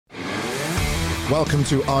Welcome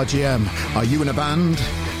to RGM. Are you in a band?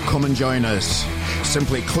 Come and join us.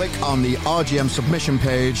 Simply click on the RGM submission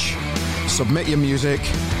page, submit your music,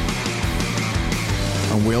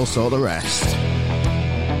 and we'll sort the rest.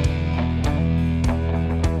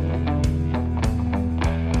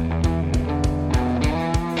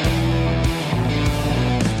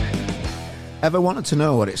 Ever wanted to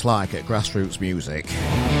know what it's like at grassroots music?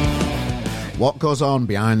 What goes on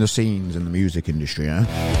behind the scenes in the music industry, eh?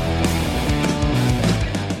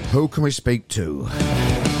 Who can we speak to?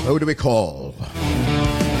 Who do we call?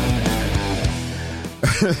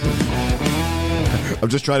 I'm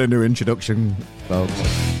just trying a new introduction, folks.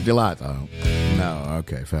 Do you like that? No,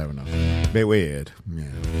 okay, fair enough. Bit weird, yeah.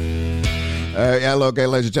 Hello, okay,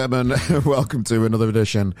 ladies and gentlemen. Welcome to another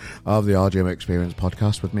edition of the RGM Experience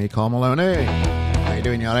podcast with me, Carl Maloney. How you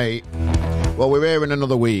doing, you alright? Well, we're here in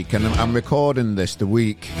another week, and I'm recording this the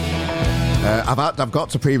week. I've got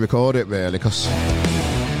to pre-record it, really, because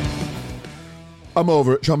I'm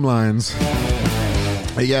over at Chumlines.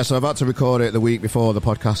 Yeah, so I've had to record it the week before the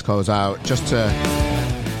podcast goes out, just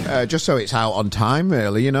so it's out on time,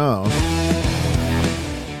 really, you know.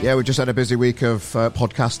 Yeah, we just had a busy week of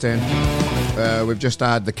podcasting. We've just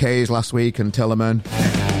had the K's last week and Tillerman.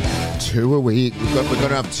 2 a week. We're going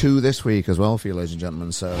to have 2 this week as well for you, ladies and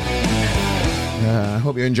gentlemen. So I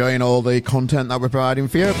hope you're enjoying all the content that we're providing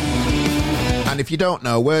for you. And if you don't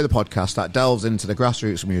know, we're the podcast that delves into the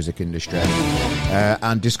grassroots music industry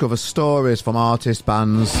and discovers stories from artists,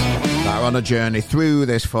 bands that are on a journey through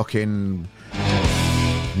this fucking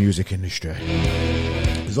music industry.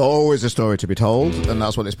 There's always a story to be told, and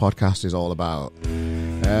that's what this podcast is all about.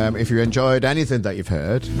 If you enjoyed anything that you've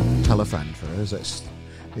heard, tell a friend for us.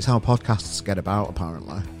 It's how podcasts get about,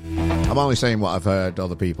 apparently. I'm only saying what I've heard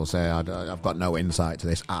other people say. I've got no insight to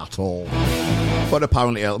this at all. But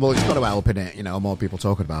apparently, well, it's got to help in it, you know, more people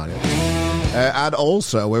talking about it. And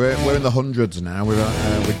also, we're in the hundreds now.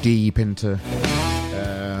 We're deep into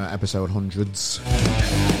episode hundreds.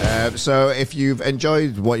 So if you've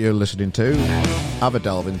enjoyed what you're listening to, have a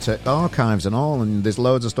delve into archives and all, and there's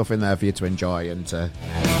loads of stuff in there for you to enjoy and to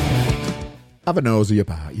have a nosy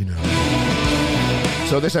about, you know.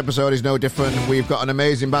 So this episode is no different. We've got an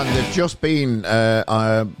amazing band. They've just been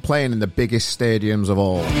playing in the biggest stadiums of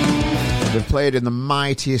all. They've played in the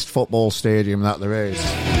mightiest football stadium that there is,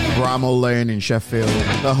 Bramall Lane in Sheffield,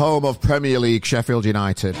 the home of Premier League Sheffield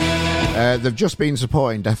United. They've just been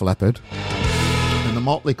supporting Def Leppard and the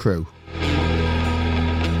Motley Crue.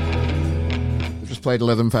 They've just played a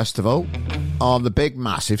Lytham Festival on the big,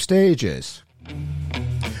 massive stages.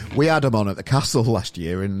 We had them on at the Castle last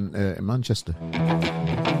year in Manchester.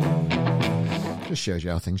 Just shows you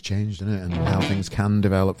how things changed, doesn't it? And how things can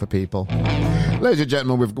develop for people. Ladies and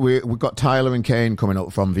gentlemen, we've got Tyler and Kane coming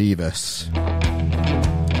up from Vivas.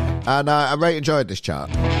 And I really enjoyed this chat.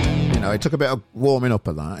 You know, it took a bit of warming up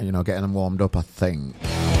of that, you know, getting them warmed up, I think.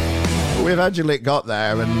 But we eventually got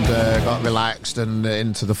there and got relaxed and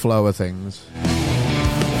into the flow of things.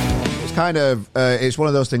 It's kind of, it's one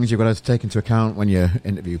of those things you've got to take into account when you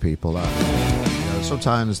interview people. That, you know,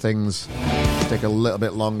 sometimes things take a little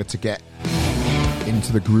bit longer to get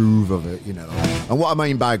into the groove of it, you know. And what I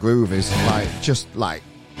mean by groove is like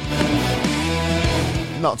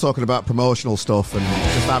not talking about promotional stuff and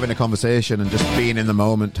just having a conversation and just being in the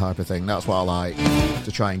moment type of thing. That's what I like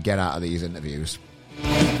to try and get out of these interviews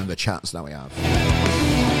and the chats that we have.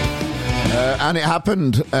 And it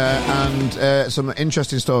happened, and some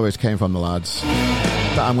interesting stories came from the lads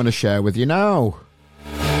that I'm going to share with you now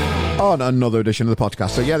on another edition of the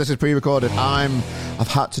podcast. So yeah, this is pre-recorded. I've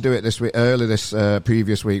had to do it this week,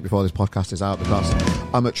 previous week before this podcast is out, because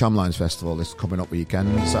I'm at Chumlines Festival this coming up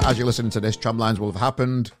weekend. So as you're listening to this, Chumlines will have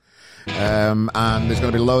happened, and there's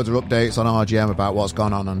going to be loads of updates on RGM about what's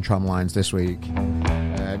gone on Chumlines this week.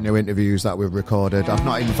 New interviews that we've recorded. I've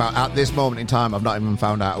not even found, at this moment in time, I've not even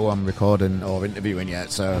found out who I'm recording or interviewing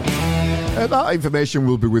yet. So that information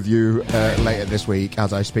will be with you later this week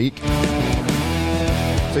as I speak.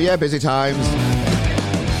 So yeah, busy times.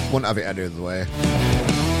 Wouldn't have it any other way.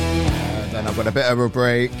 Then I've got a bit of a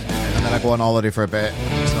break, and then I go on holiday for a bit.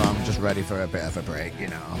 So I'm just ready for a bit of a break, you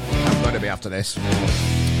know. I'm going to be after this.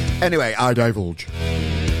 Anyway, I divulge.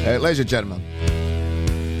 Ladies and gentlemen,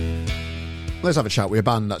 let's have a chat with a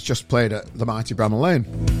band that's just played at the mighty Bramall Lane.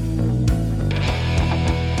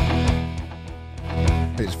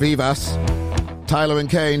 It's Vivas. Tyler and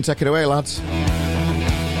Kane, take it away, lads.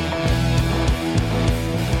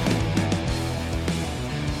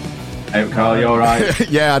 Hey, Carl, you all right?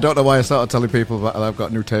 Yeah, I don't know why I started telling people that I've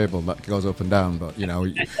got a new table that goes up and down, but, you know,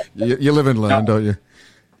 you live and learn, don't you?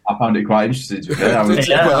 I found it quite interesting.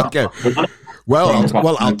 Well, okay.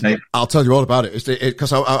 I'll tell you all about it.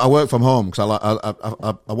 Because I work from home because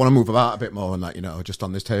I want to move about a bit more and that, you know, just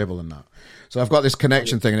on this table and that. So I've got this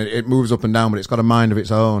connection thing and it moves up and down, but it's got a mind of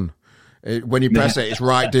its own. When you press it, it's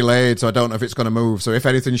right delayed, so I don't know if it's going to move. So if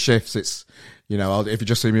anything shifts, it's, you know, if you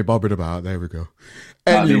just see me bobbing about, there we go.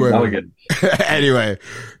 Anyway,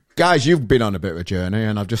 guys, you've been on a bit of a journey,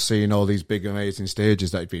 and I've just seen all these big, amazing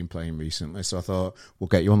stages that you've been playing recently. So I thought we'll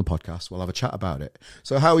get you on the podcast. We'll have a chat about it.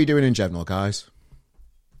 So how are you doing in general, guys?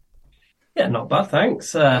 Yeah, not bad,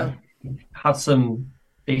 thanks. Had some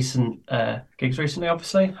decent gigs recently,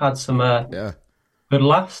 obviously. Had some good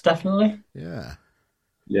laughs, definitely.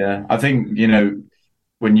 Yeah, I think, you know,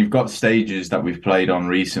 when you've got stages that we've played on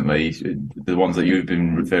recently, the ones that you've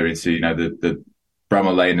been referring to, you know, the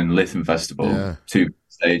Bramall Lane and Lytham Festival, 2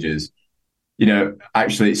 stages, you know,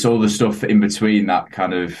 actually it's all the stuff in between that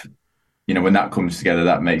kind of, you know, when that comes together,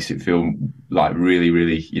 that makes it feel like really,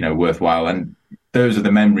 really, you know, worthwhile. And those are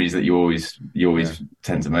the memories that you always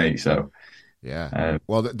tend to make. So,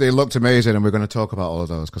 well, they looked amazing, and we're going to talk about all of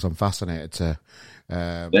those because I'm fascinated to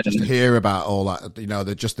just hear about all that. You know,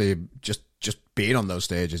 just being on those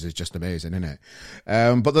stages is just amazing, isn't it?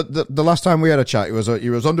 But the last time we had a chat,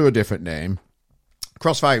 you was under a different name,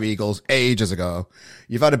 Crossfire Eagles, ages ago.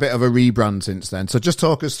 You've had a bit of a rebrand since then. So just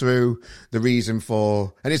talk us through the reason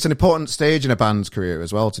for, and it's an important stage in a band's career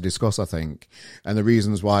as well to discuss, I think, and the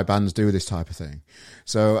reasons why bands do this type of thing.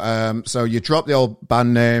 So, so you dropped the old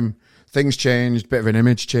band name, things changed, bit of an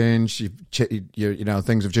image change. You know,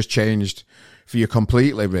 things have just changed for you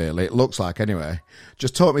completely, really. It looks like, anyway.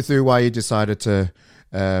 Just talk me through why you decided to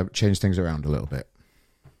change things around a little bit.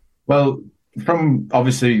 Well, from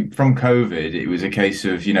COVID, it was a case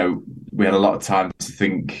of, you know, we had a lot of time to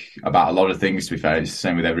think about a lot of things, to be fair. It's the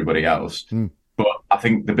same with everybody else. But I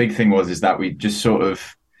think the big thing is that we just sort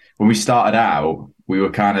of, when we started out, we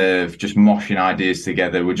were kind of just moshing ideas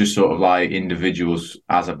together. We're just sort of like individuals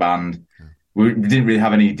as a band. We didn't really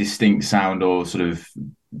have any distinct sound or sort of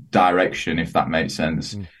direction, if that makes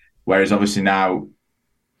sense. Whereas obviously now,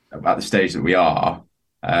 at the stage that we are,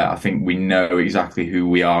 I think we know exactly who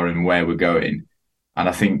we are and where we're going. And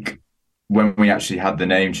I think when we actually had the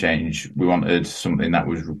name change, we wanted something that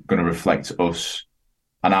was going to reflect us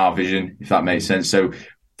and our vision, if that makes sense. So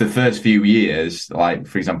the first few years, like,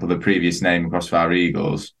 for example, the previous name, Crossfire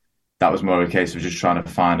Eagles, that was more a case of just trying to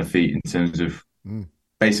find a feet in terms of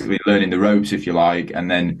basically learning the ropes, if you like, and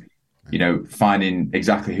then, you know, finding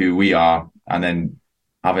exactly who we are and then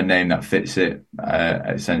have a name that fits it,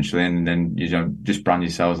 essentially, and then, you know, just brand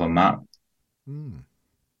yourselves on that.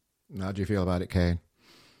 How do you feel about it, Kane?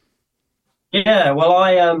 Yeah, well,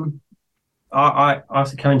 I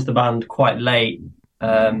actually came into the band quite late,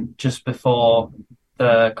 just before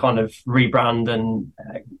the kind of rebrand and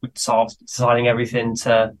deciding everything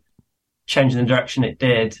to change in the direction it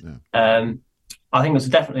did. I think it was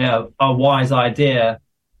definitely a wise idea,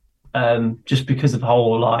 just because of the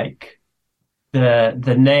whole, like,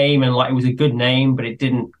 the name, and like, it was a good name, but it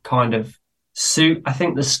didn't kind of suit, I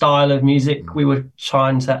think, the style of music we were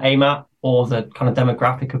trying to aim at, or the kind of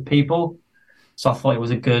demographic of people. So I thought it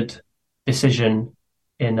was a good decision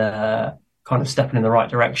in kind of stepping in the right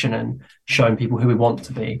direction and showing people who we want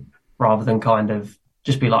to be, rather than kind of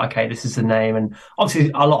just be like, okay, this is the name. And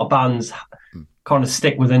obviously a lot of bands kind of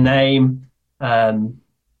stick with a name,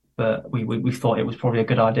 but we thought it was probably a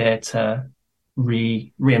good idea to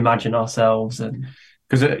reimagine ourselves. And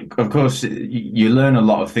because, of course, you learn a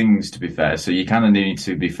lot of things, to be fair, so you kind of need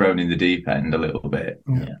to be thrown in the deep end a little bit.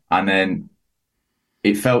 And then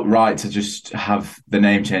it felt right to just have the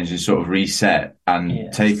name change and sort of reset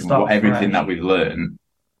and take everything that we've learned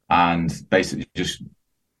and basically just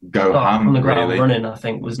go ham on the ground really. Running, I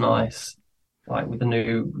think, was nice. Like with the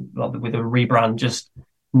rebrand, just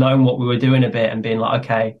knowing what we were doing a bit and being like,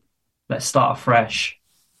 okay, let's start afresh.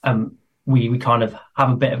 We kind of have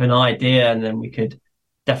a bit of an idea, and then we could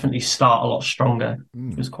definitely start a lot stronger.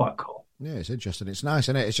 It was quite cool. Yeah, it's interesting. It's nice,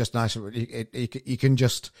 isn't it? It's just nice. You can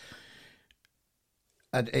just...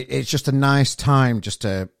 It's just a nice time just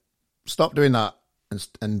to stop doing that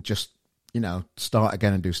and just, you know, start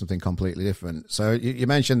again and do something completely different. So you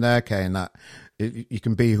mentioned there, Kane, that you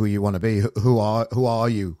can be who you want to be. Who are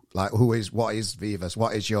you? Like, what is Vivas?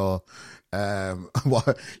 What is your,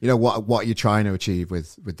 what are you trying to achieve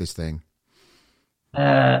with this thing?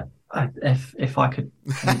 If I could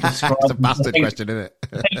describe, it's a bastard question, isn't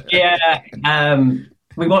it? Yeah.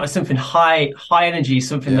 We wanted something high energy,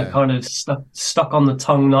 something that kind of stuck on the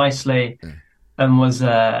tongue nicely, and was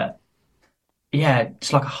just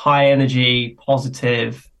like a high energy,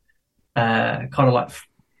 positive, kind of like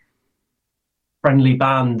friendly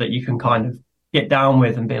band that you can kind of get down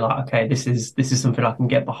with and be like, okay, this is something I can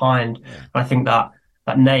get behind. And I think that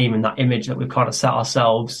name and that image that we've kind of set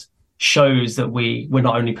ourselves shows that we're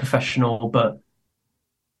not only professional, but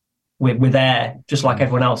we're there just like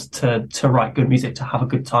everyone else to write good music, to have a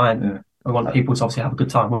good time. Yeah. We want people to obviously have a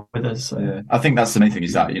good time with us. So. Yeah. I think that's the main thing,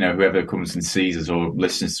 is that, whoever comes and sees us or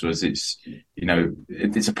listens to us, it's,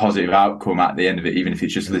 it's a positive outcome at the end of it, even if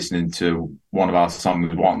it's just listening to one of our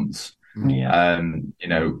songs once. Yeah.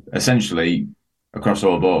 Essentially across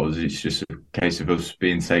all boards, it's just a case of us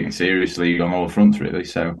being taken seriously on all fronts, really.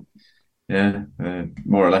 So, yeah,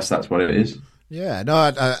 more or less that's what it is. Yeah, no,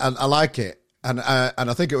 I like it. And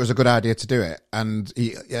I think it was a good idea to do it. And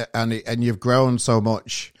you've grown so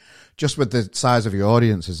much just with the size of your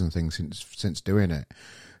audiences and things since doing it.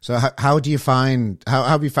 So how have you found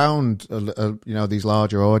these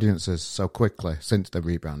larger audiences so quickly since the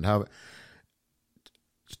rebrand?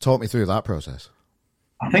 Talk me through that process.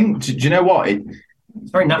 I think, do you know what?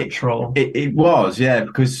 It's very natural. It was, yeah,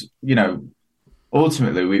 because,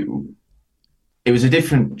 ultimately it was a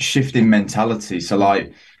different shift in mentality. So,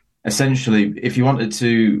 like, essentially, if you wanted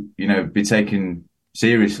to, be taken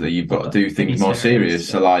seriously, you've got to do things more serious.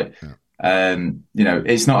 So, like,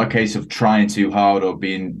 it's not a case of trying too hard or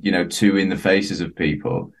being, too in the faces of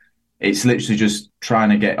people. It's literally just trying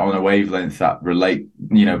to get on a wavelength that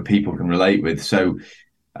people can relate with. So,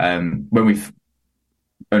 when we've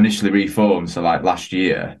initially reformed, so like last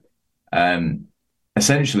year,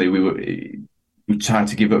 essentially we tried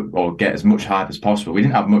to give up or get as much hype as possible. We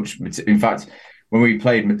didn't have much. In fact, when we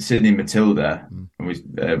played Sydney Matilda,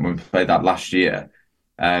 when we played that last year,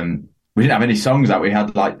 we didn't have any songs out. We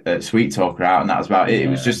had like Sweet Talker out, and that was about it. It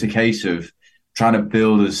was just a case of trying to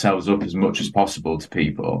build ourselves up as much as possible to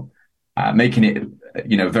people, making it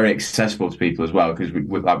very accessible to people as well, because we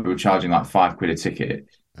were charging like £5 a ticket,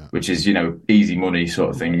 which is easy money sort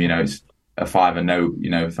of thing. It's a £5 note.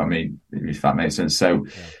 If that makes sense. So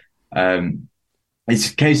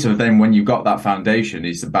it's a case of then when you've got that foundation,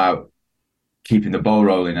 it's about keeping the ball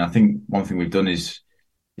rolling. And I think one thing we've done is,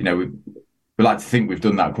 we like to think we've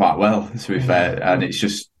done that quite well, to be fair. And it's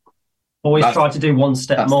just always try to do one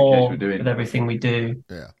step more with everything we do.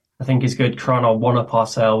 Yeah, I think it's good trying to one up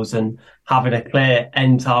ourselves and having a clear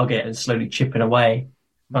end target and slowly chipping away.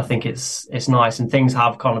 I think it's nice, and things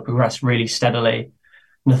have kind of progressed really steadily.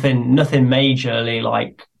 Nothing majorly,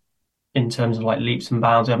 like in terms of like leaps and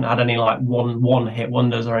bounds. We haven't had any like one hit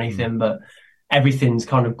wonders or anything, but everything's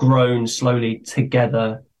kind of grown slowly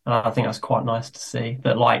together. And I think that's quite nice to see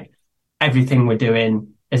that, like, everything we're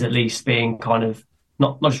doing is at least being kind of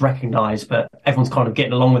not just recognised, but everyone's kind of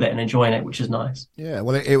getting along with it and enjoying it, which is nice. Yeah,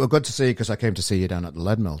 well, it was good to see, because I came to see you down at the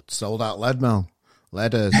Lead Mill, sold out Lead Mill,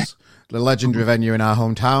 Leaders, the legendary venue in our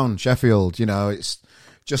hometown, Sheffield. It's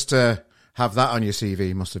just to have that on your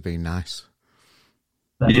CV must have been nice.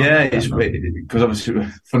 Yeah, it's because obviously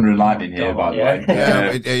thunder and lightning here, by the way.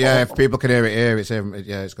 Yeah, if people can hear it here, it's going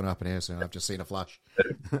to happen here soon. I've just seen a flash.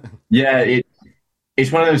 Yeah,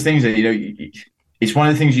 it's one of those things that it's one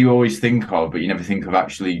of the things you always think of, but you never think of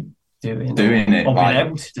actually doing it. Or being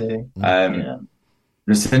able to do.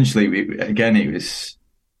 Essentially,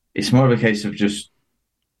 it's more of a case of just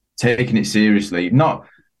taking it seriously. Not,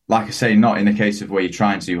 like I say, not in a case of where you're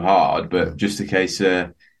trying too hard, but just a case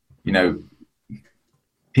of,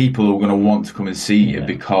 people are going to want to come and see you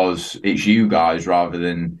because it's you guys, rather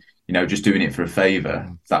than, just doing it for a favour,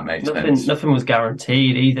 if that makes sense. Nothing was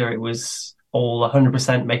guaranteed either. It was all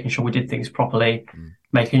 100% making sure we did things properly,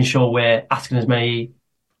 making sure we're asking as many,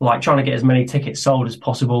 like trying to get as many tickets sold as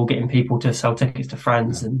possible, getting people to sell tickets to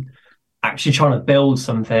friends, and actually trying to build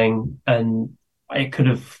something. And it could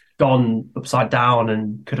have gone upside down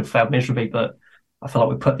and could have failed miserably, but I feel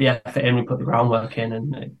like we put the effort in, we put the groundwork in,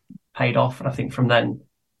 and it paid off. And I think from then,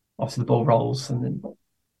 obviously the ball rolls, and then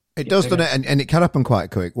it does, doesn't it? And it can happen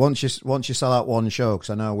quite quick. Once you sell out one show, because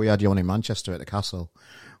I know we had you on in Manchester at the Castle.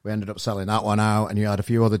 We ended up selling that one out, and you had a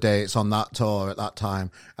few other dates on that tour at that time.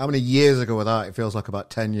 How many years ago was that? It feels like about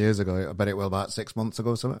 10 years ago. I bet it was about 6 months ago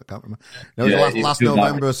or something. I can't remember. No, it was last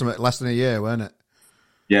November or something, less than a year, wasn't it?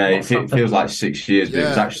 Yeah, it feels like 6 years, but it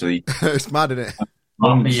was actually... It's mad, isn't it?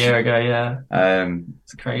 Half a year ago, yeah.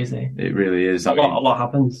 It's crazy. It really is. A lot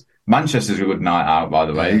happens. Manchester's a good night out, by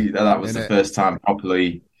the way. That was the first time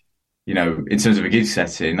properly, in terms of a gig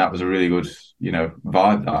setting, that was a really good,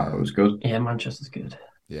 vibe. That was good. Yeah, Manchester's good.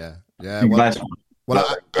 Yeah. Well,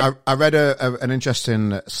 I read an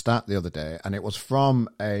interesting stat the other day, and it was from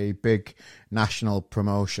a big national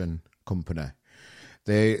promotion company.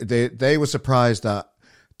 They were surprised that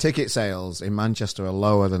ticket sales in Manchester are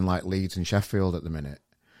lower than like Leeds and Sheffield at the minute,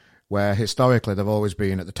 where historically they've always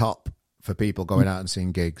been at the top for people going out and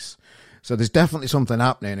seeing gigs. So there's definitely something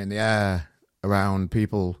happening in the air around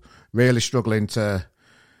people really struggling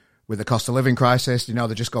with the cost of living crisis. You know,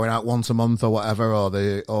 they're just going out once a month or whatever,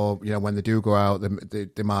 or you know, when they do go out,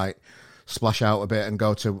 they might splash out a bit and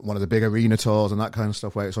go to one of the big arena tours and that kind of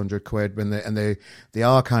stuff where it's £100, and they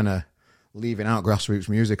are kind of leaving out grassroots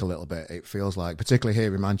music a little bit. It feels like, particularly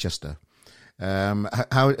here in Manchester.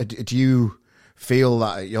 How do you feel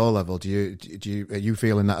that at your level? Are you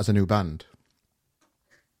feeling that as a new band?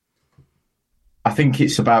 I think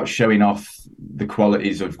it's about showing off the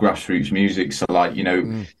qualities of grassroots music. So, like, you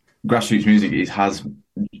know, grassroots music has,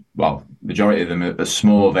 well, majority of them are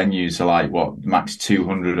small venues, so like max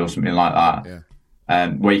 200 or something like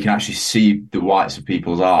that, where you can actually see the whites of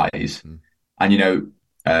people's eyes. And, you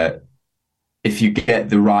know, if you get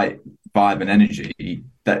the right vibe and energy,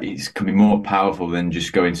 that can be more powerful than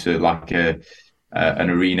just going to like an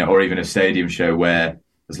arena or even a stadium show where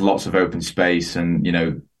there's lots of open space. And, you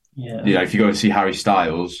know, if you go to see Harry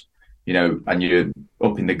Styles, you know, and you're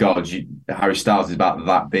up in the gods, Harry Styles is about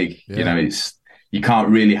that big. You know, you can't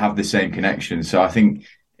really have the same connection. So I think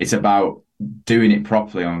it's about doing it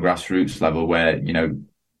properly on grassroots level where, you know,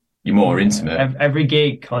 you're more intimate. Every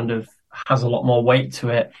gig kind of has a lot more weight to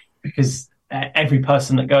it because every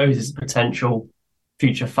person that goes is a potential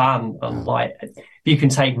future fan. And like, if you can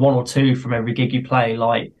take one or two from every gig you play,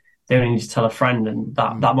 like, they only need to tell a friend, and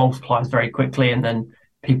that multiplies very quickly. And then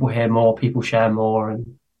people hear more, people share more.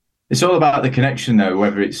 And it's all about the connection, though,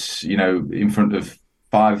 whether it's, you know, in front of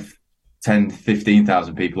 5, 10,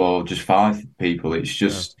 15,000 people or just 5 people. It's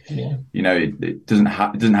just, you know, it doesn't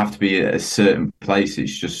have to be at a certain place.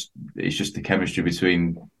 It's just the chemistry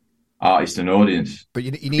between artist and audience. But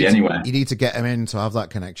you need to get them in to have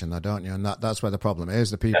that connection, though, don't you? And that's where the problem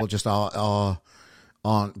is. The people just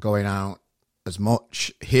aren't going out as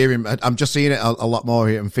much. I'm just seeing it a lot more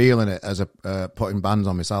here and feeling it as putting bands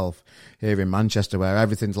on myself here in Manchester, where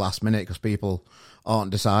everything's last minute because people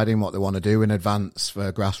aren't deciding what they want to do in advance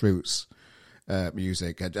for grassroots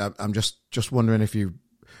music. I'm just wondering if you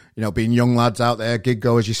know, being young lads out there, gig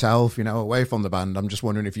goers yourself, you know, away from the band, I'm just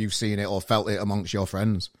wondering if you've seen it or felt it amongst your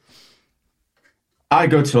friends. I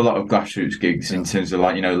go to a lot of grassroots gigs in terms of,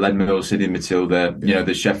 like, you know, Leadmill, City Matilda, you know,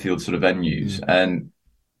 the Sheffield sort of venues. And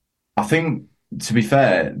I think, to be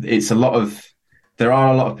fair, there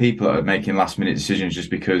are a lot of people that are making last minute decisions just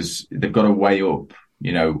because they've got to weigh up,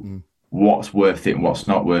 you know, what's worth it and what's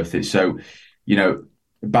not worth it. So, you know,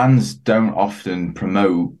 bands don't often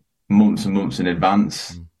promote months and months in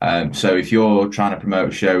advance. So if you're trying to promote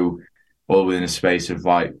a show all within a space of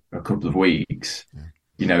like a couple of weeks,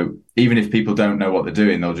 you know, even if people don't know what they're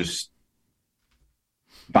doing, they'll just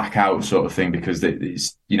back out, sort of thing, because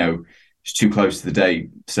it's, you know, it's too close to the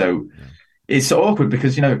date. So it's awkward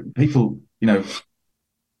because, you know, people, you know,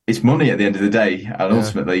 it's money at the end of the day. And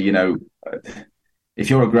ultimately, you know, if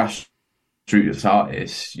you're a grassroots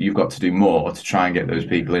artist, you've got to do more to try and get those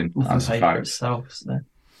people in. That's a fact.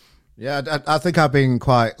 Yeah, I think I've been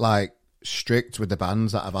quite like strict with the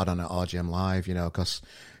bands that I've had on at RGM Live, you know, because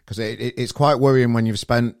it's quite worrying when you've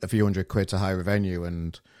spent a few £100 to hire a venue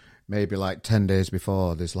and maybe like 10 days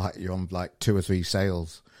before there's like you're on like 2 or 3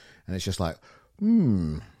 sales, and it's just like,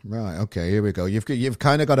 right, okay, here we go. You've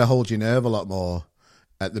kind of got to hold your nerve a lot more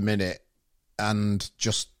at the minute and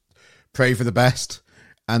just pray for the best.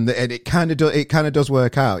 And it kind of does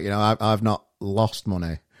work out. You know, I've not lost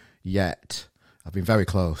money yet. I've been very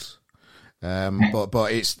close. But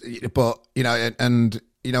you know, and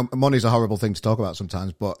you know, money's a horrible thing to talk about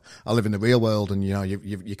sometimes, but I live in the real world, and you know,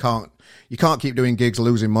 you can't keep doing gigs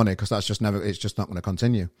losing money, because it's just not going to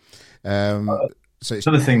continue. So it's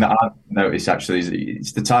another thing that I've noticed actually is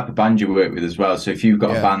it's the type of band you work with as well. So if you've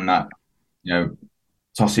got a band that, you know,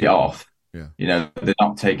 toss it off, you know, they're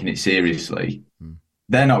not taking it seriously,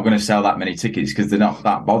 they're not going to sell that many tickets because they're not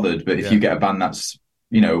that bothered. But if you get a band that's,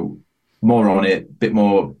 you know, more on it, a bit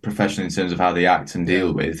more professional in terms of how they act and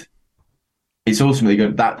deal with, it's ultimately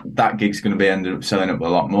good. That gig's going to be end up selling up a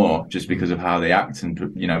lot more just because of how they act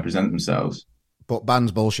and, you know, present themselves. But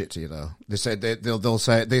bands bullshit to you though. They say they'll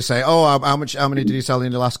say, oh, how many did you sell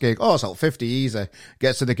in the last gig? Oh, I sold 50 easy.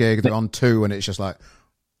 Gets to the gig, they're on 2, and it's just like,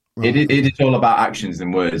 it is all about actions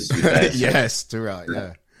than words. Yes, too right.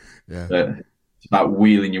 Yeah. It's about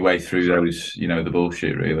wheeling your way through those, you know, the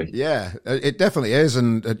bullshit, really. Yeah, it definitely is.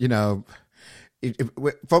 And, you know,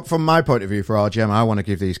 from my point of view for RGM, I want to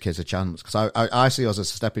give these kids a chance, because I see us as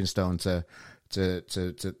a stepping stone to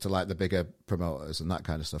like the bigger promoters and that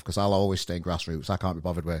kind of stuff, because I'll always stay in grassroots. I can't be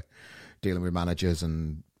bothered with dealing with managers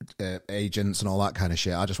and agents and all that kind of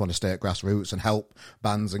shit. I just want to stay at grassroots and help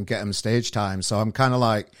bands and get them stage time. So I'm kind of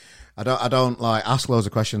like, I don't like ask loads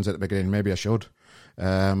of questions at the beginning. Maybe I should.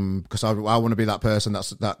 because I want to be that person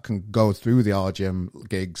that can go through the RGM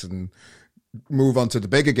gigs and move on to the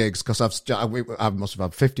bigger gigs, because I must have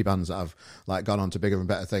had 50 bands that have like gone on to bigger and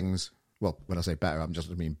better things. Well, when I say better, I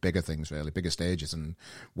mean bigger things, really, bigger stages and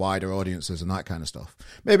wider audiences and that kind of stuff.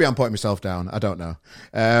 Maybe I'm putting myself down. I don't know,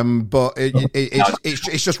 but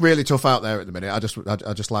it's just really tough out there at the minute. I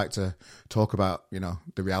just like to talk about, you know,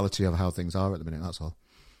 the reality of how things are at the minute. That's all.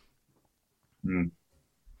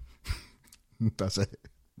 That's it.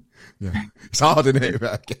 Yeah, it's hard, isn't it?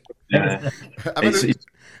 Yeah,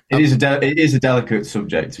 it is a delicate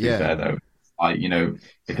subject, to be fair, though. Like, you know,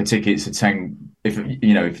 if it's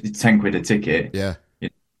 £10 a ticket,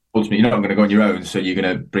 ultimately you're not going to go on your own, so you're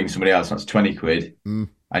going to bring somebody else. That's 20 quid, and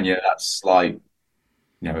that's like,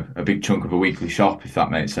 you know, a big chunk of a weekly shop, if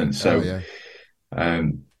that makes sense. So,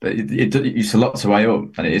 but it's a lot to weigh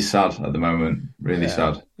up, and it is sad at the moment, really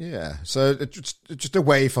sad. Yeah. So just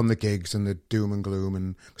away from the gigs and the doom and gloom,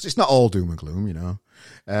 and because it's not all doom and gloom, you know.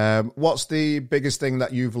 What's the biggest thing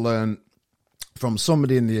that you've learned from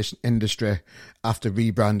somebody in the industry after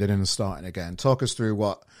rebranding and starting again? Talk us through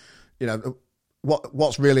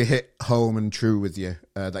what's really hit home and true with you,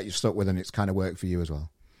 that you've stuck with, and it's kind of worked for you as well.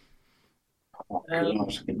 I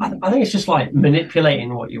think it's just like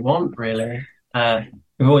manipulating what you want, really.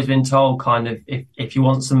 We've always been told kind of if you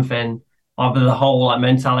want something, either the whole like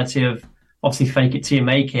mentality of obviously fake it till you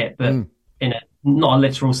make it, but in a not a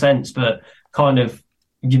literal sense, but kind of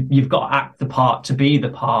you've got to act the part to be the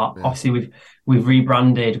part. Yeah. Obviously we've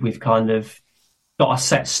rebranded, we've kind of got a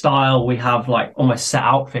set style, we have like almost set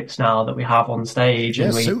outfits now that we have on stage. Yeah,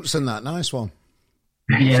 and suits and that, nice one.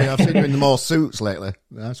 Yeah. See, I've seen you in the more suits lately.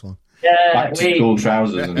 Nice one. Yeah, back to school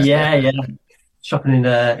trousers. And yeah. Shopping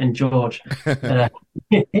in George. But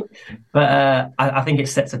I think it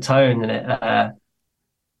sets a tone, and it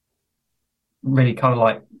really kind of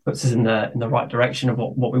like puts us in the right direction of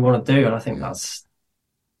what we want to do. And I think that's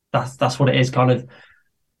what it is, kind of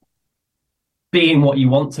being what you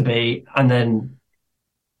want to be and then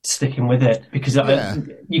sticking with it, because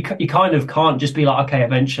you kind of can't just be like, okay,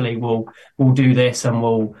 eventually we'll do this and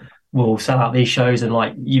we'll sell out these shows, and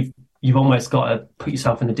like you've almost got to put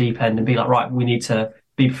yourself in the deep end and be like, right, we need to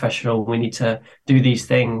be professional, we need to do these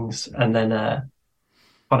things, and then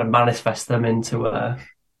kind of manifest them into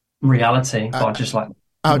reality. By just like,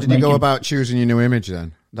 how did you go about choosing your new image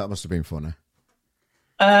then? That must have been funny.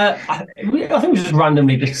 I think we just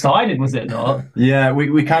randomly decided, was it not? Yeah,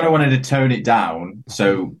 we kind of wanted to tone it down.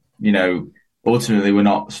 So, you know, ultimately we're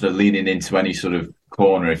not sort of leaning into any sort of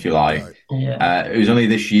corner, if you like. Right. Yeah. It was only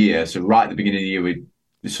this year. So right at the beginning of the year, we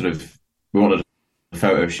wanted a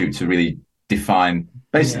photo shoot to really define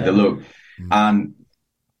basically the look. And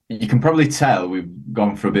you can probably tell we've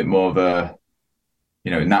gone for a bit more of a,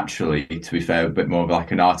 you know, naturally, to be fair, a bit more of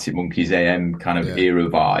like an Arctic Monkeys AM kind of era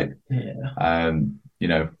vibe. Yeah. You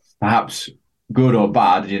know, perhaps good or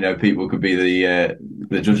bad, you know, people could be the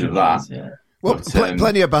judge of that. Yeah. Well, But,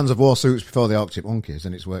 plenty of bands have wore suits before the Arctic Monkeys,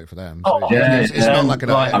 and it's worked for them. Oh, So it's not like an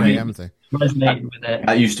AM thing. Resonated with it.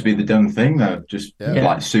 That used to be the done thing, though. Just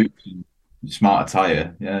like suits and smart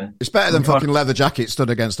attire. Yeah, it's better than fucking leather jackets stood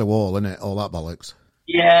against a wall, isn't it? All that bollocks.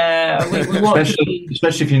 Yeah,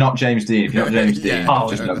 especially if you're not James Dean. If you're not James Dean,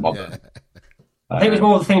 just don't bother. I think it was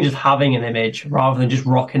more the thing just having an image rather than just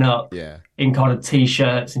rocking up in kind of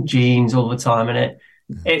t-shirts and jeans all the time. And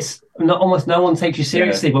it's not, almost no one takes you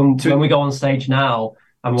seriously when we go on stage now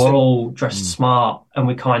and we're all dressed smart and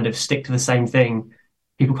we kind of stick to the same thing.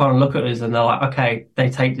 People kind of look at us and they're like, okay, they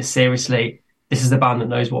take this seriously. This is the band that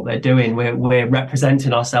knows what they're doing. We're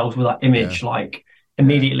representing ourselves with that image, like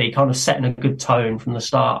immediately kind of setting a good tone from the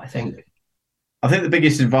start, I think. I think the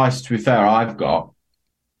biggest advice, to be fair, I've got,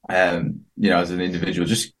 you know, as an individual,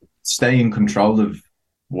 just stay in control of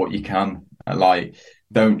what you can. Like,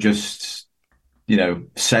 don't just, you know,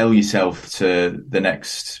 sell yourself to the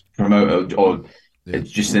next promoter or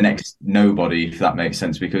just the next nobody, if that makes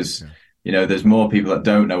sense. Because, you know, there's more people that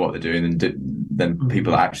don't know what they're doing than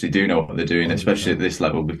people that actually do know what they're doing, especially at this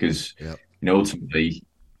level. Because, you know, ultimately,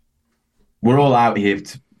 we're all out here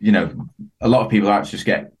to, you know, a lot of people actually just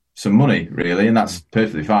get some money, really, and that's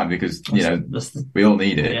perfectly fine because, you know, we all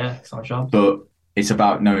need it. Yeah, it's our job. But it's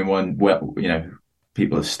about knowing you know,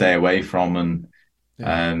 people to stay away from,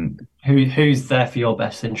 and who's there for your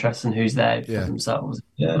best interest and who's there for themselves.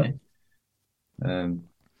 Yeah. But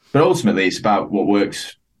ultimately, it's about what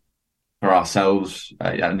works for ourselves,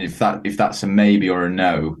 and if that's a maybe or a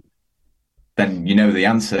no, then you know the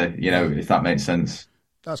answer. You know, if that makes sense.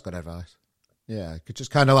 That's good advice. Yeah,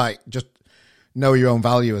 just kind of like just know your own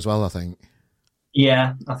value as well, I think.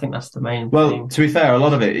 Yeah, I think that's the main Well, thing. to be fair, a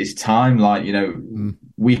lot of it is time. Like,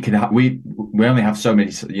 we can we only have so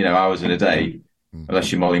many, hours in a day,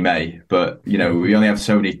 unless you're Molly May. But we only have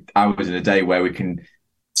so many hours in a day where we can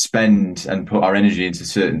spend and put our energy into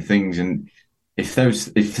certain things. And if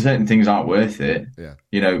certain things aren't worth it,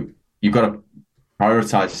 you've got to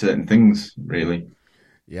prioritize certain things, really.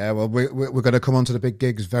 Yeah, well, we're going to come on to the big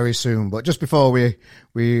gigs very soon. But just before we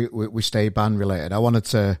stay band related, I wanted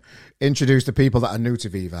to introduce the people that are new to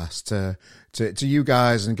Vivas to you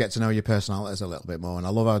guys and get to know your personalities a little bit more. And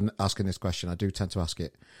I love asking this question. I do tend to ask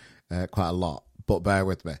it quite a lot, but bear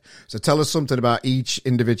with me. So tell us something about each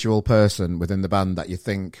individual person within the band that you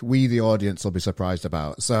think we, the audience, will be surprised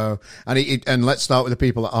about. So, and let's start with the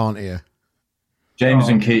people that aren't here. James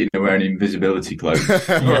and Keaton are wearing invisibility cloaks.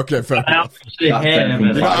 Okay, fair enough. You're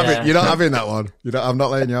not having that one. I'm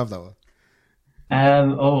not letting you have that one.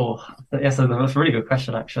 Yes, that's a really good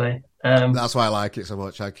question, actually. That's why I like it so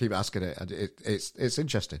much. I keep asking it. It's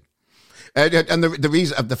interesting. And the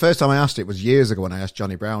reason, the first time I asked it was years ago when I asked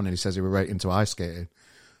Johnny Brown, and he says he was right into ice skating.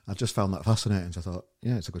 I just found that fascinating. So I thought,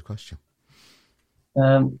 yeah, it's a good question.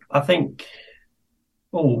 I think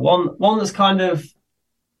one that's kind of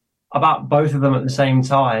about both of them at the same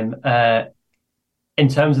time, in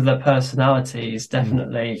terms of their personalities,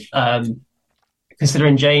 definitely.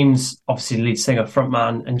 Considering James, obviously lead singer,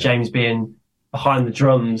 frontman, and James being behind the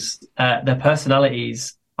drums, their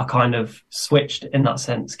personalities are kind of switched in that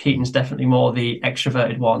sense. Keaton's definitely more the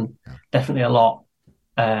extroverted one, definitely a lot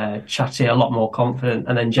chatty, a lot more confident,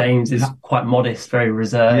 and then James is quite modest, very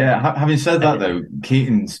reserved. Yeah, having said that though,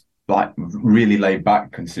 Keaton's like really laid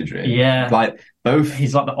back, considering. Yeah, like both.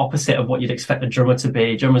 He's like the opposite of what you'd expect a drummer to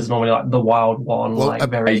be. Drummer's normally like the wild one, well, like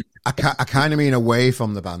very. I kind of mean away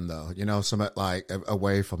from the band though. Something like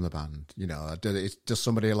away from the band. It's just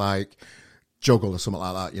somebody like juggle or something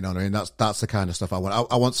like that. You know what I mean? That's the kind of stuff I want.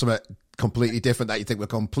 I want something completely different that you think we're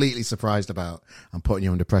completely surprised about and putting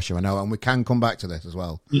you under pressure. I know, and we can come back to this as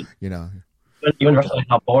well. You underestimate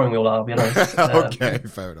how boring we all are. Okay,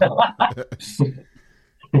 fair enough.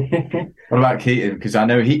 What about Keaton? Because I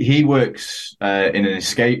know he works in an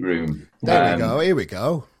escape room. There we go. Here we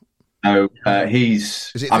go. So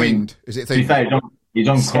he's. Is it themed? I mean, is it themed? To be fair, he's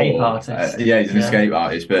on escape call. Artist. He's an escape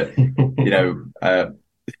artist, but I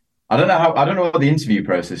don't know what the interview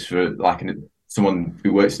process for like someone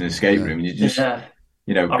who works in an escape room. You just go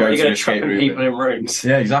to an escape room. People in rooms.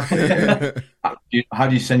 Yeah, exactly. Yeah. How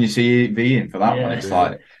do you send your CV in for that one? It's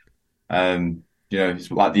like,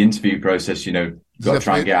 it's like the interview process. You've got to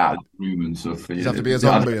try and get out of the room and stuff. Does it have to be a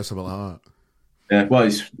zombie or something like that? Yeah, well,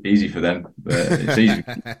 it's easy for them, but it's easy.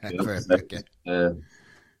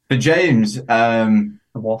 For James, the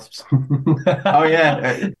wasps. Oh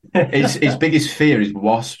yeah, his biggest fear is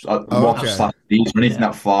wasps. Wasps or anything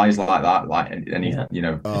that flies like that. Like any,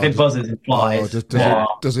 if it buzzes and flies.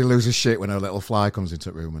 Does he lose his shit when a little fly comes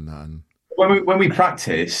into the room and that? And... When we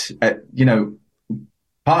practice,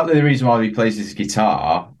 part of the reason why he plays his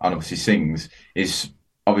guitar and obviously sings is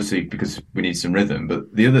obviously because we need some rhythm.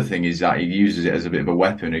 But the other thing is that he uses it as a bit of a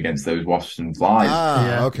weapon against those wasps and flies.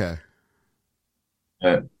 Okay.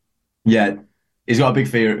 Yeah, he's got a big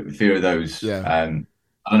fear of those. Yeah.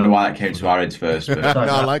 I don't know why that came to our heads first. But... no,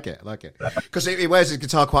 I like it. Because he wears his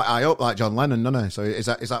guitar quite high up, like John Lennon, doesn't he? So is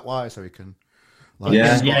that why? So he can.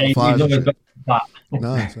 He's always got that.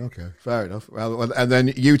 Nice. Okay. Fair enough. Well, and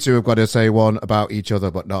then you two have got to say one about each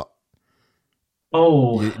other, but not.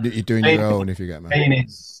 Oh, you're doing your own, if you get me. Payne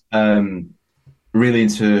is really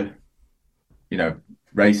into,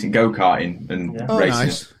 racing, go-karting, and racing.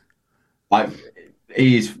 Nice. Like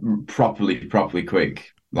he is properly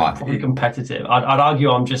quick. Like probably competitive. I'd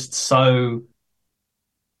argue I'm just so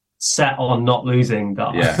set on not losing that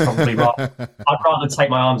I'd probably I'd rather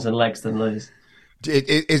take my arms and legs than lose.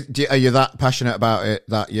 Are you that passionate about it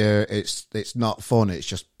that it's not fun? It's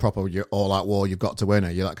just proper. You're all out war. You've got to win.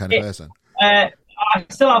 Are you that kind of person? I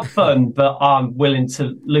still have fun, but I'm willing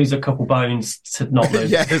to lose a couple bones to not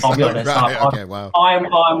lose. I'll be honest. Right, wow.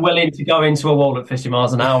 I'm willing to go into a wall at 50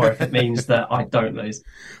 miles an hour if it means that I don't lose.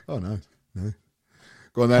 Oh no.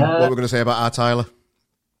 Go on then. What we're going to say about our Tyler?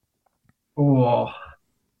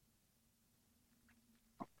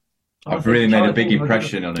 I've really made a big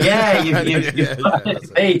impression on it. Yeah, you've done it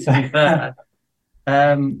to me, to be fair.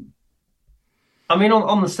 I mean,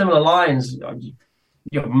 on the similar lines,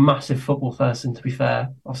 you're a massive football person, to be fair.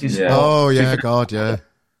 Obviously, Oh, yeah, God, yeah.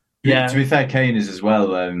 Yeah. To be fair, Kane is as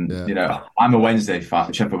well. I'm a Sheffield Wednesday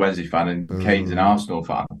fan, and Kane's an Arsenal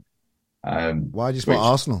fan. Why do you support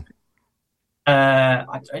Arsenal?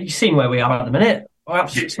 You've seen where we are at the minute. We're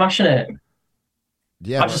absolutely smashing it.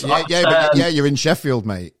 Yeah, you're in Sheffield,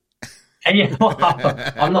 mate. Yeah, well,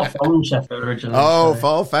 I'm not from Sheffield originally. Oh,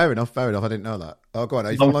 So fair enough. Fair enough. I didn't know that. Oh, go on.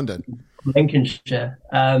 Are you from I'm London? from Lincolnshire.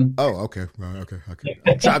 Oh, okay. Right. Okay.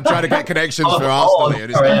 I'm trying to get connections for Arsenal Oh, here.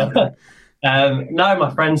 And it's sorry. not. No,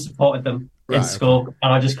 my friends supported them in Right. Okay. school,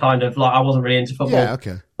 and I just kind of I wasn't really into Yeah. football,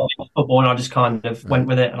 Okay. and I just kind of Right. went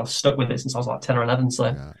with it, and I've stuck with it since I was like 10 or 11. So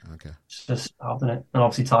Yeah. Okay. it's just I've done it, and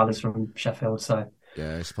obviously Tyler's from Sheffield, so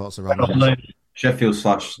Yeah. He supports the I got Ramblers.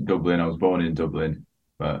 Sheffield/Dublin. I was born in Dublin,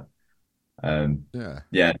 but Yeah.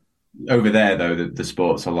 yeah, over there though, the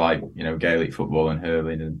sports are like Gaelic football and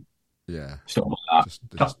hurling and Yeah. stuff like Just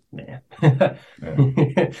yeah. that. Yeah.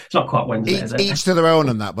 It's not quite Wednesday, is it? each to their own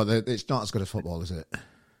and that, but it's not as good as football, is it?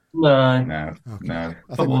 No, No, Okay. no.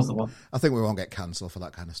 football's the one. I think we won't get cancelled for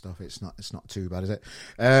that kind of stuff. It's not too bad, is it?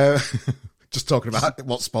 Just talking about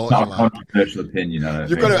what sports you Not a like. controversial opinion. I don't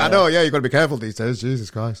You've think. got to, I know, yeah, you've got to be careful these days.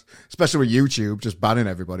 Jesus Christ, especially with YouTube just banning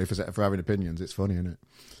everybody for having opinions. It's funny, isn't it?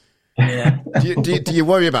 Yeah. Do you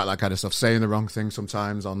worry about that kind of stuff, saying the wrong thing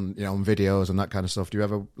sometimes on on videos and that kind of stuff? Do you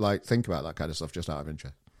ever think about that kind of stuff just out of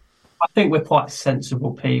interest? I think we're quite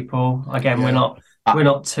sensible people. Again, Yeah. we're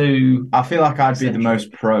not too. I feel like I'd be the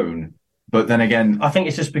most prone, but then again, I think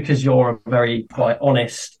it's just because you're a very quite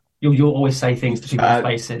honest. You'll always say things to people's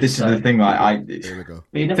faces. this is the thing. Like, Here we go.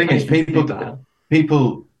 The thing is, people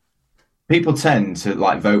tend to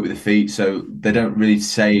vote with their feet, so they don't really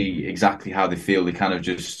say exactly how they feel. They kind of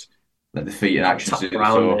just let the feet and actions do the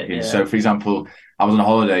talking. Yeah. So, for example, I was on a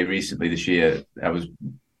holiday recently this year. I was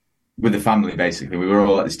with the family. Basically, we were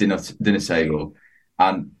all at this dinner table,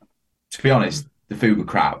 and to be honest, the food was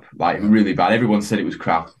crap, really bad. Everyone said it was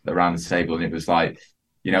crap around the table, and it was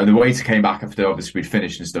the waiter came back after obviously we'd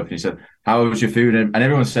finished and stuff, and he said, "How was your food?" And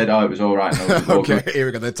everyone said, "Oh, it was all right." And Okay, here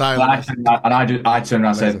we go. The time. and I turned around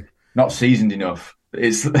and said, "Not seasoned enough."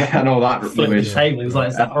 It's and all that. Flipped the table. He was like,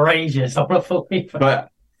 "It's outrageous." I'm not fully. But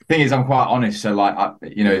the thing is, I'm quite honest. So,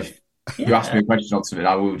 if you ask me a question on something,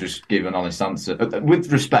 I will just give an honest answer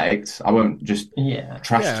with respect. I won't just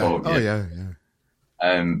trash talk. Oh yeah.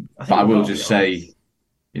 But I will just say,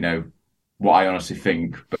 what I honestly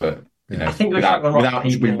think. But I think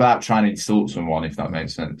without trying to insult someone, if that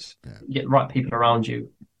makes sense. You get the right people around you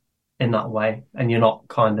in that way, and you're not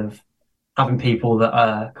kind of having people that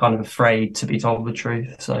are kind of afraid to be told the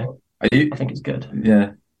truth. So I think it's good.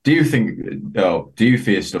 Yeah. Do you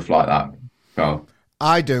fear stuff like that, Carl?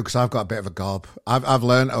 I do, because I've got a bit of a gob. I've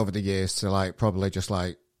learned over the years to probably just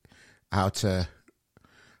how to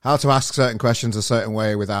ask certain questions a certain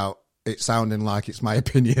way without it sounding like it's my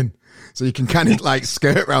opinion. So you can kind of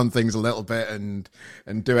skirt around things a little bit and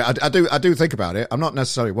do it. I do think about it. I'm not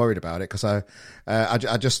necessarily worried about it, because I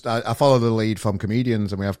follow the lead from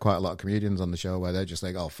comedians, and we have quite a lot of comedians on the show where they just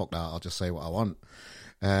think, "Oh, fuck that, I'll just say what I want."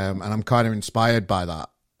 And I'm kind of inspired by that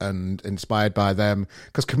and inspired by them,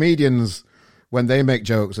 because comedians, when they make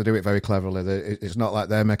jokes, they do it very cleverly. It's not like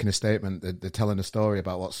they're making a statement; they're telling a story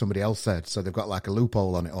about what somebody else said. So they've got a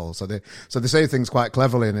loophole on it all. So they say things quite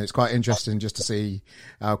cleverly, and it's quite interesting just to see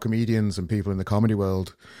how comedians and people in the comedy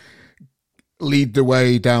world lead the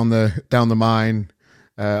way down the mine,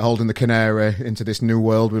 holding the canary into this new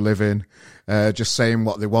world we live in, just saying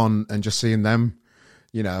what they want and just seeing them,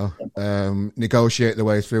 negotiate their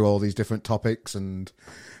way through all these different topics and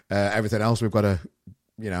everything else we've got to,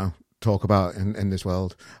 talk about in this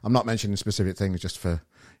world. I'm not mentioning specific things just for,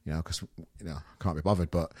 because I can't be bothered.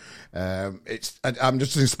 But I'm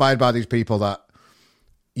just inspired by these people that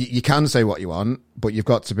you can say what you want, but you've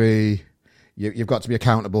got to be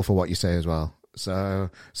accountable for what you say as well. So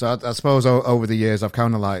I suppose over the years I've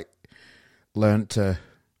kind of learned to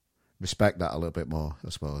respect that a little bit more. I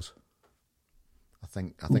suppose. I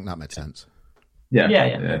think that made sense.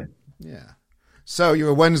 Yeah. So you're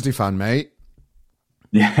a Wednesday fan, mate.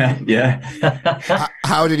 Yeah.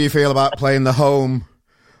 How did you feel about playing the home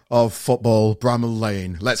of football, Bramall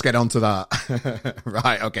Lane? Let's get on to that.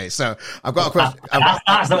 Right, okay. So I've got a question.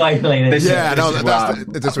 That's the way to play this. Yeah, no,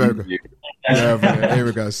 that's where we go. Yeah, here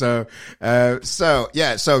we go. So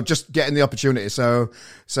just getting the opportunity. So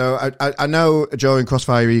I know during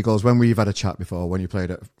Crossfire Eagles, when we've had a chat before, when you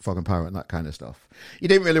played at Frog and Parrot and that kind of stuff, you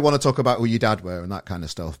didn't really want to talk about who your dad were and that kind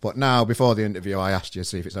of stuff. But now, before the interview, I asked you to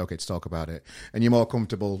see if it's okay to talk about it, and you're more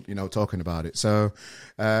comfortable, talking about it. So,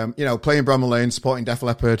 playing Bramall Lane, supporting Def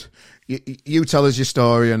Leppard, you tell us your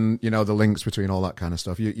story and the links between all that kind of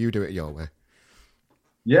stuff. You do it your way.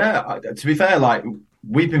 Yeah, to be fair,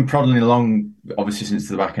 we've been prodding along obviously since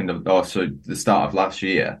the back end of, the start of last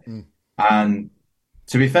year, and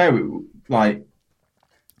to be fair,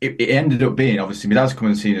 it ended up being, obviously my dad's come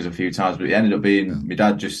and seen us a few times, but it ended up being my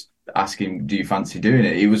dad just asking, "Do you fancy doing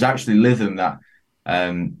it?" It was actually Lytham that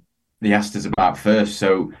he asked us about first.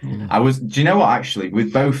 So do you know what, actually,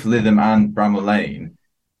 with both Lytham and Bramall Lane,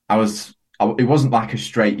 it wasn't like a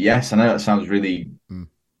straight yes. I know that sounds really,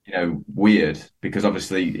 weird, because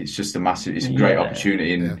obviously it's just it's a great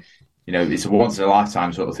opportunity, and, it's a once in a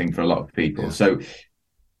lifetime sort of thing for a lot of people. Yeah. So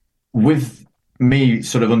with me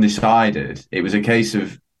sort of undecided, it was a case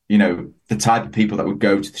of, the type of people that would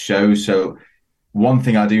go to the show. So one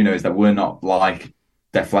thing I do know is that we're not like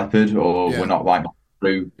Def Leppard, or we're not like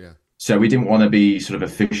Crew. Yeah. So we didn't want to be sort of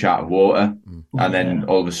a fish out of water, and then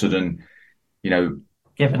all of a sudden,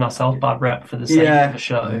 giving ourselves bad rep for the sake of the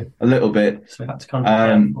show. A little bit. So we had to kind of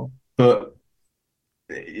be careful. But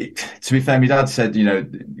to be fair, my dad said,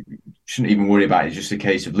 shouldn't even worry about it. It's just a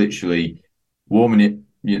case of literally warming it.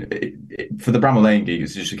 For the Bramall Lane gig,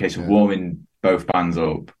 it's just a case of warming both bands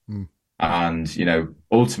up. And,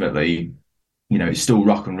 ultimately, it's still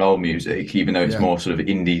rock and roll music, even though it's more sort of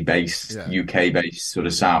indie-based, UK-based sort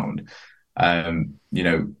of sound. And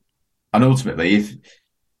ultimately,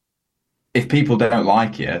 if people don't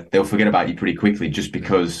like you, they'll forget about you pretty quickly, just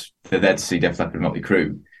because they're there to see Def Leppard and Motley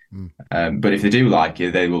Crue. But if they do like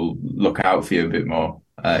you, they will look out for you a bit more,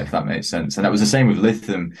 if that makes sense. And that was the same with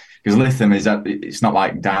Lytham, because Lytham it's not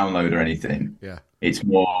like Download or anything. Yeah, it's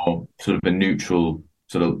more sort of a neutral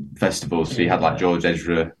sort of festival. So you had like George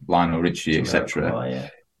Ezra, Lionel Richie, etc.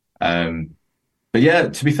 But yeah,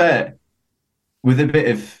 to be fair, with a bit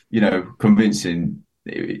of convincing,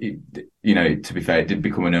 to be fair, it did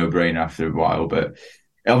become a no-brainer after a while. But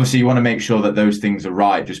obviously, you want to make sure that those things are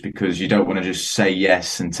right, just because you don't want to just say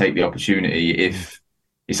yes and take the opportunity if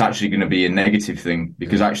it's actually going to be a negative thing.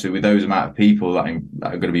 Because actually, with those amount of people that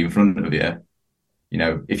are going to be in front of you,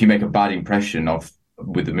 if you make a bad impression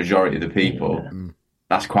with the majority of the people,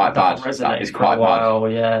 that's quite bad. That is quite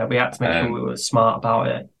bad. Yeah, we had to make sure we were smart about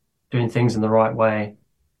it, doing things in the right way.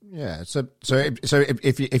 Yeah, so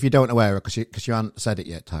if you don't know where, because you haven't said it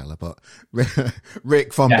yet, Tyler, but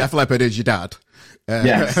Rick from Def Leppard is your dad.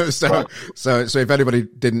 Yes. So if anybody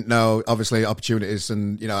didn't know, obviously opportunities,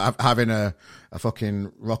 and having a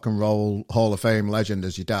fucking rock and roll Hall of Fame legend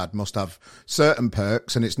as your dad must have certain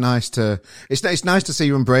perks, and it's nice to see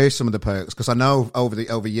you embrace some of the perks, because I know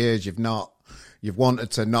over years you've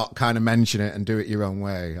wanted to not kind of mention it and do it your own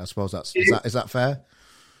way. I suppose is that fair?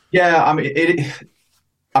 Yeah, I mean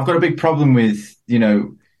I've got a big problem with,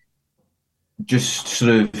 just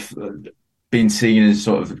sort of being seen as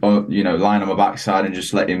sort of, lying on my backside and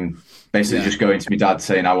just letting, basically just going to my dad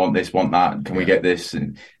saying, I want this, want that, can we get this?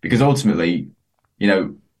 And because ultimately,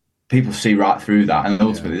 people see right through that, and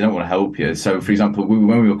ultimately they don't want to help you. So, for example,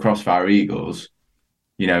 when we were Crossfire Eagles,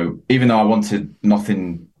 even though I wanted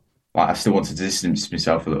nothing, like I still wanted to distance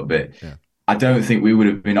myself a little bit, I don't think we would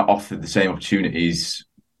have been offered the same opportunities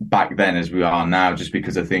back then as we are now, just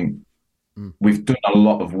because I think we've done a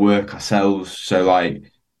lot of work ourselves. So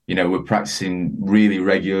we're practicing really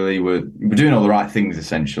regularly. We're doing all the right things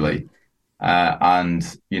essentially. And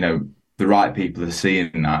the right people are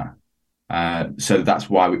seeing that. So that's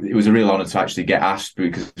why it was a real honor to actually get asked,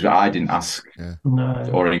 because I didn't ask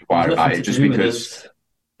or inquire about it, just because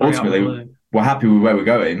ultimately we're happy with where we're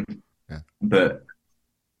going. Yeah. But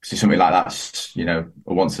see, something like that's, a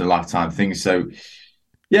once in a lifetime thing. So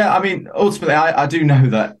yeah, I mean, ultimately, I do know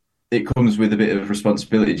that it comes with a bit of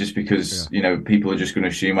responsibility, just because, people are just going to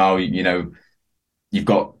assume, you've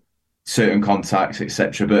got certain contacts,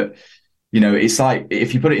 etc. But, it's like,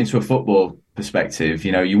 if you put it into a football perspective,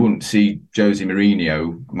 you wouldn't see Jose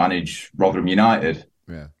Mourinho manage Rotherham United.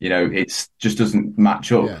 Yeah. It just doesn't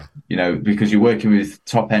match up, because you're working with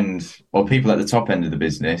top end, or people at the top end of the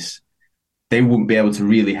business. They wouldn't be able to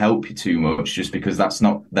really help you too much, just because that's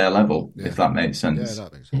not their level, if that makes sense. Yeah,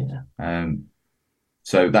 that makes sense. Yeah.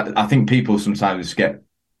 So that, I think people sometimes get,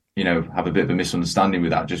 have a bit of a misunderstanding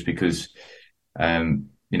with that, just because,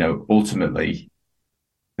 ultimately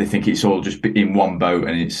they think it's all just in one boat,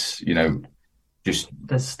 and it's, just...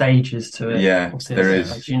 There's stages to it. Yeah, there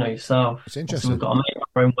is. Like, yourself. It's interesting. We've got to make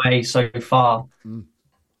our own way so far.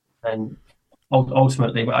 And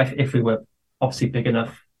ultimately, if we were obviously big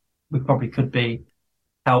enough, we probably could be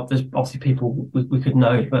helped. There's obviously people we could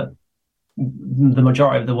know, but the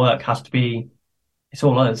majority of the work has to be, it's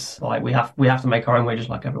all us. Like we have to make our own way, just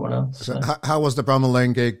like everyone else. So how was the Bramall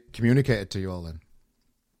Lane gig communicated to you all then?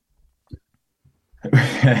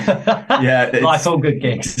 Like all good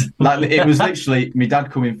gigs. Like, it was literally my dad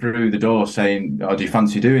coming through the door saying, "Oh, do you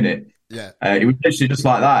fancy doing it?" Yeah, it was literally just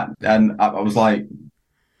like that, and I was like,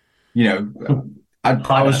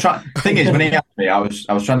 I was trying. The thing is, when he asked me, I was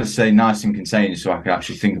trying to say nice and contained so I could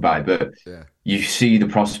actually think about it. But you see the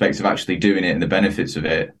prospects of actually doing it and the benefits of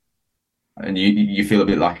it, and you feel a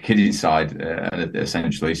bit like a kid inside,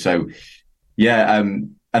 essentially. So yeah,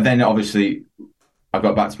 and then obviously I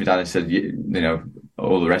got back to my dad and said, you know,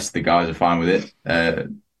 all the rest of the guys are fine with it.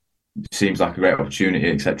 Seems like a great opportunity,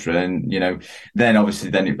 etc. And you know, then obviously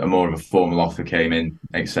a more of a formal offer came in,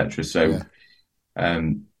 etc. So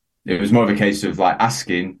it was more of a case of like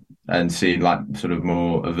asking and seeing like sort of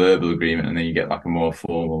more a verbal agreement, and then you get like a more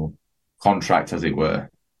formal contract, as it were.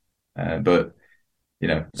 But you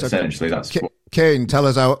know, so essentially that's Kane, tell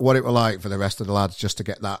us what it was like for the rest of the lads just to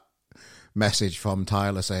get that message from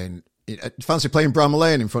Tyler saying, fancy playing Bramall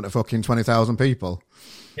Lane in front of fucking 20,000 people.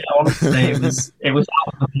 Yeah, honestly, it was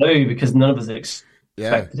out of the blue because none of us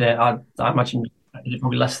expected it. I imagine it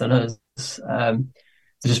probably less than us.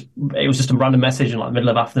 It was just a random message in like the middle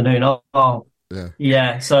of afternoon.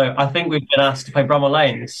 Yeah. So I think we've been asked to play Bramall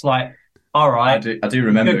Lane. It's like, all right, I do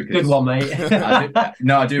remember. Good one, mate.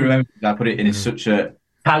 I do remember. I put it in such a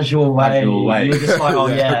casual way. You were just like, oh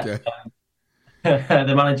yeah. Okay.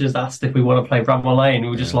 The manager's asked if we want to play Bramall Lane. We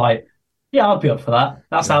were just like, yeah, I'd be up for that.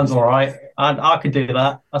 That sounds all right. I could do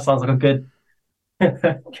that. That sounds like a good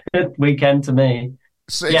weekend to me.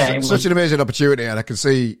 It's such an amazing opportunity, and I can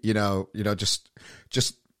see,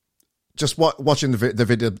 just watching the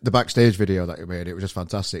video, the backstage video that you made. It was just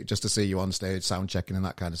fantastic, just to see you on stage, sound checking and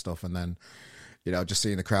that kind of stuff, and then, just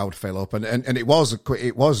seeing the crowd fill up, and it was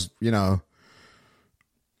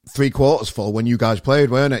 3/4 full when you guys played,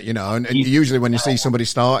 weren't it? And usually when you see somebody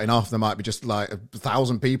starting off, there might be just like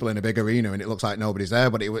 1,000 people in a big arena, and it looks like nobody's there.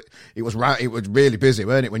 But it was really busy,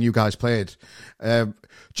 weren't it, when you guys played?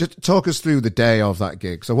 Just talk us through the day of that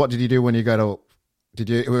gig. So what did you do when you got up?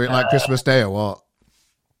 Were it like Christmas Day or what?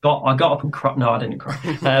 I got up and cried. No, I didn't cry.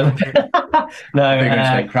 No, you're going to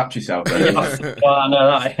say crapped yourself. No,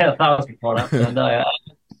 that was before and after. No.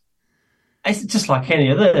 It's just like any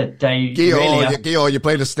other day. Guillaume, you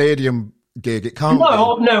played a stadium gig. It can't.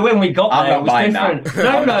 No. When we got there, it was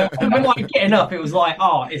different. No. When like getting up, it was like,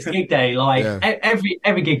 it's gig day. Like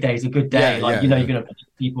every gig day is a good day. You're going to put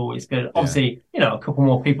people. It's good. Obviously, a couple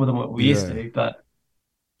more people than what we used to. But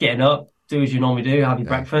getting up, do as you normally do, have your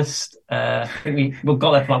breakfast. I think we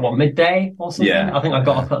got there for like midday or something. Yeah. I think I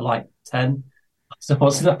got up at like 10. So I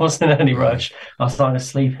wasn't in any rush. I was starting to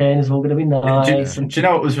sleep in. It's all going to be nice. Do you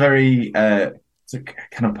know what was very kind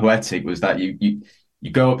of poetic was that you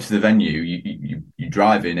go up to the venue, you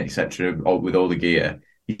drive in, etc., with all the gear.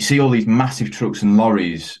 You see all these massive trucks and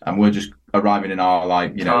lorries, and we're just arriving in our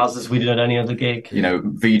cars as we did at any other gig.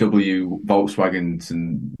 VW Volkswagens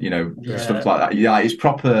and stuff like that. Yeah, it's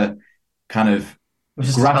proper kind of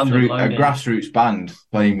grassroots band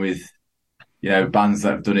playing with. Bands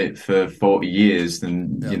that have done it for 40 years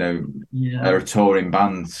and, are a touring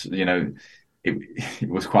bands, it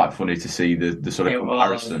was quite funny to see the sort of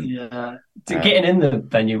comparison. Getting in the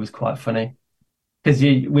venue was quite funny because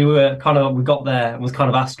we got there and was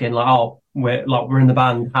kind of asking we're in the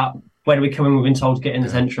band. Where do we come in? We've been told to get in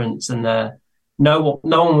this entrance, and no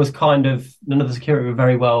one was none of the security were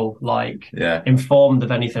very well informed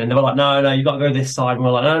of anything. And they were like, no, you got to go this side. And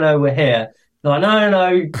we're like, no, we're here. They're like,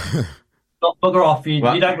 no. Not bugger off, you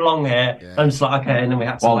don't belong here. Yeah. I'm just like, okay, and then we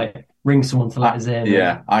had to ring someone to let us in.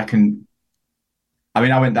 Yeah, I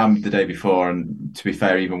went down the day before, and to be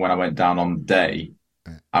fair, even when I went down on the day,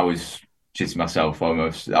 I was shitting myself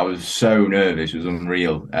almost. I was so nervous, it was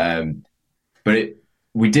unreal. But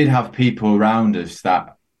we did have people around us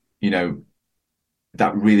that,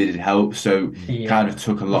 that really did help. So kind of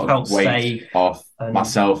took a lot of weight off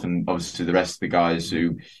myself and obviously the rest of the guys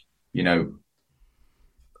who,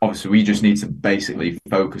 obviously, we just need to basically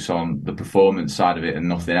focus on the performance side of it and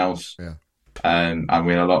nothing else. Yeah. And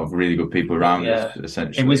we had a lot of really good people around us,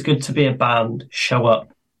 essentially. It was good to be a band, show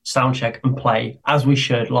up, sound check and play, as we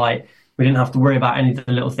should. We didn't have to worry about any of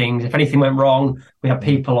the little things. If anything went wrong, we had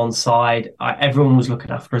people on side. Everyone was looking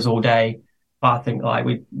after us all day. But I think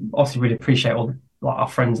we obviously really appreciate all our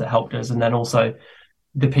friends that helped us. And then also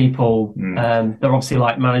the people, they're obviously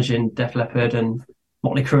managing Def Leppard and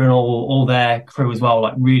Motley Crue and all their crew as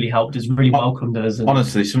well, really helped us, really welcomed us. And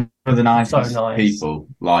honestly, some of the nicest people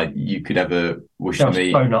you could ever wish to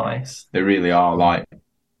meet. So nice. They really are.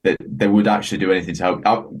 They would actually do anything to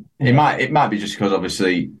help. It might be just because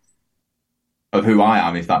obviously of who I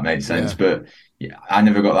am, if that makes sense. Yeah. But I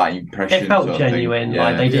never got that impression. It felt genuine.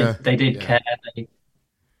 They did care. They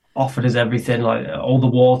offered us everything, all the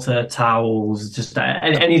water, towels, just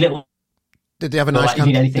any little. Did they have a nice?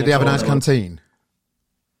 Did they have a nice canteen?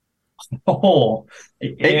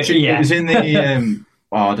 It was in the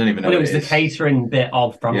I don't even know. Well, it was the catering bit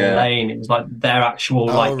of Bramall Lane. It was their actual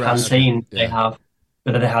canteen they have,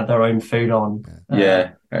 but then they had their own food on.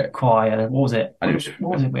 Choir. What was it?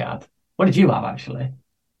 What was it we had? What did you have actually?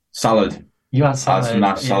 Salad. You had I had salad. some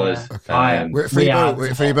nice salad. Okay. With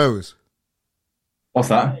free booze. What's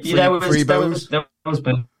that? Free booze? There was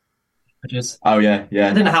beverages. Oh yeah.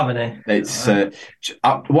 I didn't have any. It's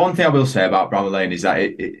one thing I will say about Bramall Lane is that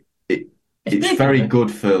it's very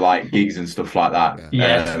good for like gigs and stuff like that.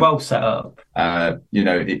 Yeah, it's well set up.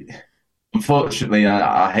 Unfortunately,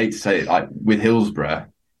 I hate to say it, like with Hillsborough,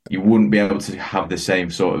 you wouldn't be able to have the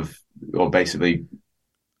same sort of, or basically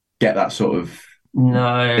get that sort of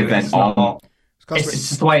event on. It's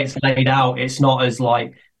just the way it's laid out. It's not as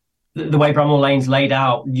like the way Bramall Lane's laid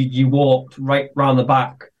out. You walked right round the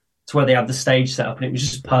back to where they had the stage set up, and it was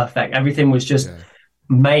just perfect. Everything was just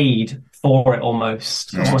made for it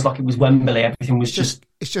almost. It's almost like it was Wembley. Everything was just.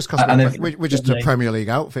 It's just because we're just a Premier League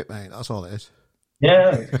outfit, mate. That's all it is.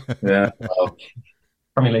 Yeah. Well,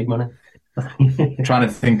 Premier League money. Trying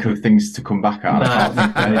to think of things to come back at.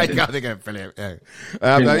 I can't think of brilliant. Yeah.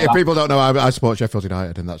 If people don't know, I support Sheffield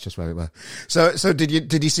United, and that's just where we were. So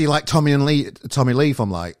did you see like Tommy Lee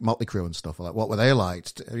from like Motley Crue and stuff? Like, what were they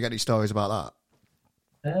like? Have you got any stories about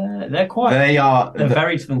that? They're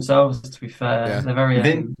very to themselves. To be fair, they're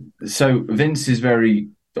very. So Vince is very.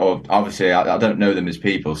 Obviously, I don't know them as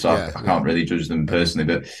people, so I can't really judge them personally.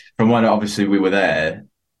 But from when obviously we were there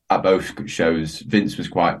at both shows, Vince was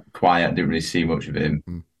quite quiet. Didn't really see much of him.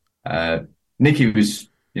 Nicky was,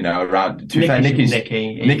 around. To be fair,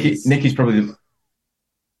 Nicky's probably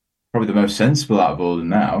the most sensible out of all of them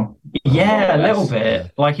now. Yeah, a little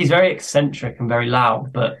bit. Like he's very eccentric and very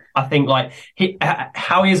loud, but I think like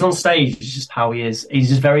how he is on stage is just how he is. He's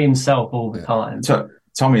just very himself all the time. So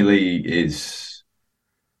Tommy Lee is.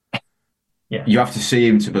 You have to see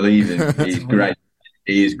him to believe him. He's great.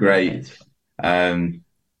 He is great. I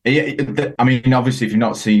mean, obviously, if you've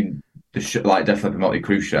not seen the like Def Leppard Motley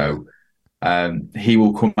Crue show, he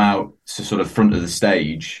will come out to sort of front of the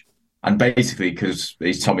stage, and basically, because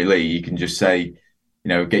he's Tommy Lee, you can just say,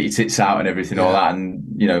 get your tits out and everything, all that,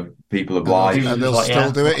 and people oblige. And they'll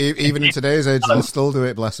still do it, even in today's age. They'll still do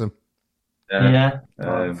it. Bless them. Yeah.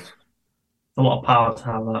 A lot of power to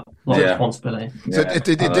have that, a lot of responsibility. So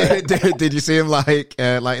did you see him like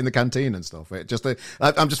in the canteen and stuff?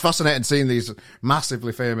 I'm just fascinated seeing these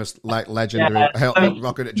massively famous, like legendary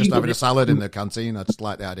rocket just having a salad in the canteen. I just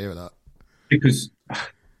like the idea of that. Because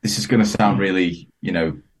this is going to sound really,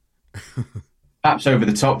 perhaps over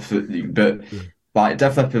the top, but like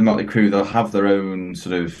Def Leppard and Motley Crue, they'll have their own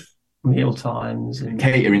sort of meal times and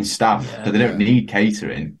catering staff, so they don't need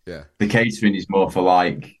catering. Yeah, the catering is more for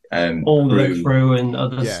like all the crew and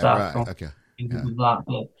other stuff. Right. Okay. That.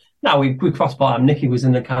 But no, we crossed by him. Nicky was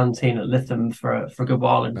in the canteen at Lytham for a good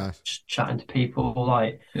while and just chatting to people.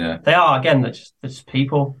 Like they are again. They're just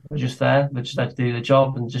people. They're just there. They're just there to do the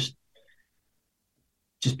job and just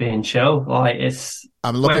being chill. Like it's.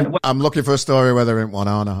 I'm looking for a story where they're in one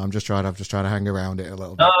honor. I'm just trying to hang around it a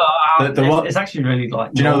little bit. It's actually really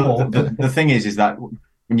like. Do you know the thing is that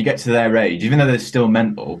when you get to their age, even though they're still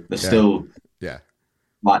mental, they're still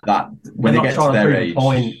like that. When they get to their age,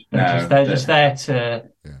 they're just there to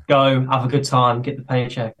go have a good time, get the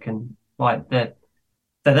paycheck, and like they're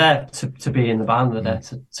there to be in the band. They're there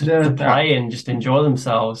to play and just enjoy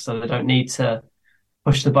themselves. So they don't need to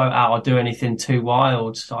push the boat out or do anything too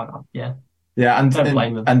wild. So and don't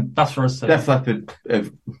blame them. And that's for us. Def Leppard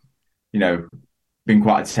have, been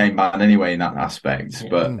quite a tame band anyway in that aspect.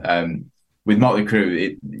 But with Motley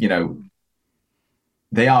Crue,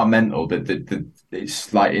 they are mental, but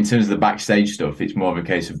it's like in terms of the backstage stuff, it's more of a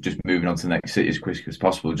case of just moving on to the next city as quick as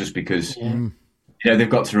possible, just because they've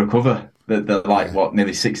got to recover. They're like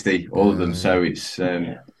nearly 60, all of them. So it's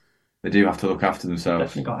they do have to look after themselves.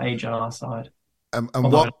 Definitely got age on our side.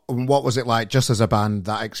 And what was it like just as a band,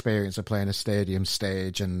 that experience of playing a stadium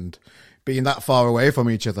stage and being that far away from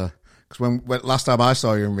each other? Because when last time I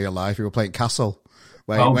saw you in real life, you were playing Castle,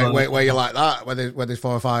 where you're like that, where there's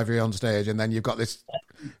 4 or 5 of you on stage, and then you've got this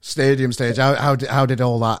stadium stage. How did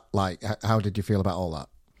all that, like, how did you feel about all that?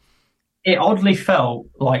 It oddly felt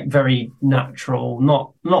like very natural,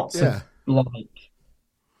 not to like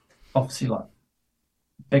obviously like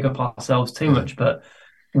big up ourselves too much, but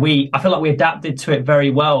I feel like we adapted to it very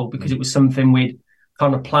well because it was something we'd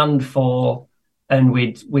kind of planned for and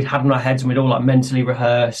we'd had in our heads and we'd all like mentally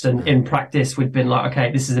rehearsed, and in practice we'd been like,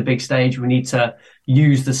 okay, this is a big stage, we need to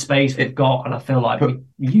use the space we've got, and I feel like we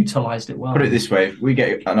utilised it well. Put it this way, if we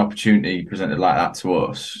get an opportunity presented like that to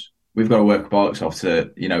us, we've got to work bollocks off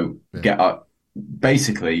to,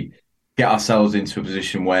 get ourselves into a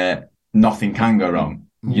position where nothing can go wrong,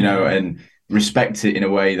 and respect it in a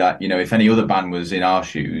way that, if any other band was in our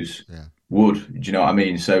shoes, would. Do you know what I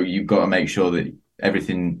mean? So you've got to make sure that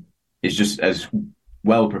everything is just as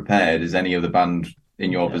well prepared as any other band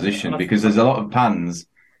in your position, because there's a lot of fans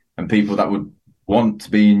and people that would want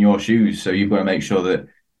to be in your shoes. So you've got to make sure that,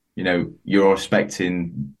 you know, you're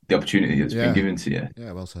respecting the opportunity that's been given to you.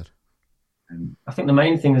 Yeah, well said. I think the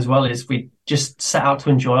main thing as well is we just set out to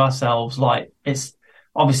enjoy ourselves. Like, it's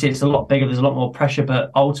obviously it's a lot bigger, there's a lot more pressure,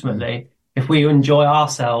 but ultimately, if we enjoy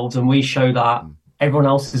ourselves and we show that, everyone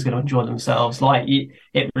else is going to enjoy themselves. Like,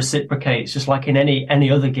 it reciprocates, just like in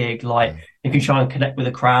any other gig. Like, if you try and connect with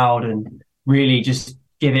a crowd and really just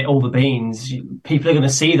give it all the beans, people are going to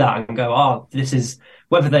see that and go, "Oh, this is,"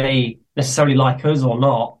 whether they necessarily like us or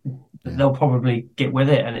not, they'll probably get with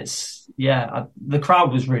it. And it's the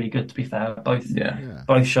crowd was really good, to be fair.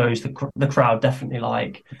 Both shows, the crowd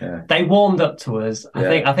definitely they warmed up to us.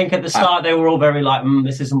 I think at the start they were all very like,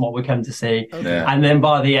 this isn't what we came to see. And then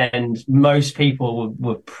by the end, most people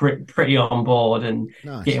were pretty on board and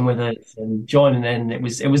getting with us and joining in. It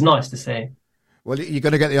was nice to see. Well, you're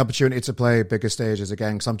going to get the opportunity to play bigger stages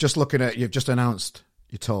again, because I'm just looking at, you've just announced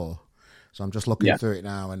your tour. So I'm just looking through it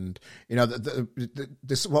now, and you know,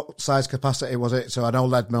 this, what size capacity was it? So I know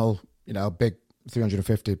Leadmill, you know, big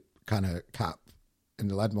 350 kind of cap in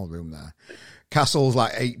the Leadmill room there. Castle's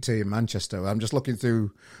like 80 in Manchester. I'm just looking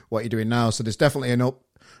through what you're doing now. So there's definitely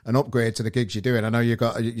an upgrade to the gigs you're doing. I know you're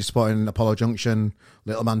supporting Apollo Junction,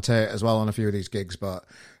 Little Man Tate as well on a few of these gigs, but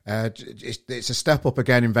it's a step up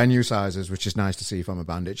again in venue sizes, which is nice to see from a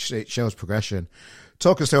band. It shows progression.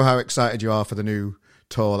 Talk us through how excited you are for the new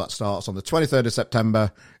tour that starts on the 23rd of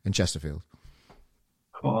September in Chesterfield.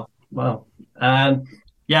 Cool. Well,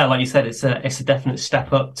 like you said, it's a definite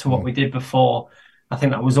step up to what we did before. I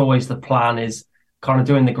think that was always the plan, is kind of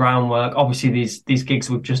doing the groundwork. Obviously, these gigs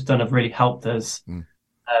we've just done have really helped us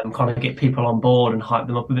kind of get people on board and hype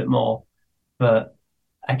them up a bit more. But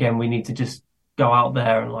again, we need to just go out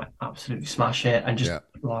there and like absolutely smash it, and just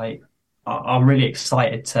I'm really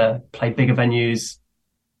excited to play bigger venues.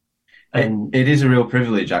 And it is a real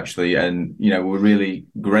privilege, actually, and you know, we're really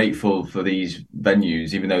grateful for these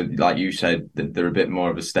venues, even though, like you said, that they're a bit more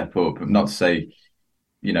of a step up. Not to say,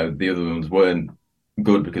 you know, the other ones weren't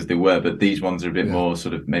good, because they were, but these ones are a bit more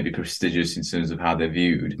sort of maybe prestigious in terms of how they're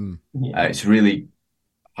viewed. It's really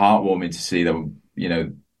heartwarming to see that, you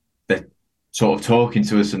know, they're sort of talking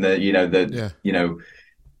to us, and they're, you know,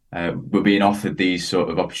 we're being offered these sort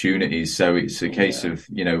of opportunities. So it's a case of,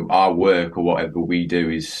 you know, our work or whatever we do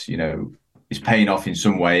is, you know, is paying off in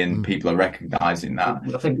some way, and people are recognising that.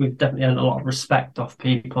 I think we've definitely earned a lot of respect off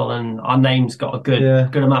people, and our name's got a good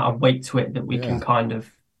amount of weight to it that we can kind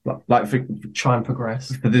of try and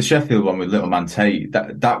progress. For the Sheffield one with Little Man Tate,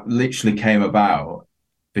 that literally came about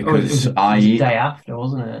because it was the day after,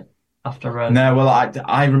 wasn't it? No, well,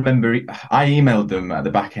 I remember I emailed them at the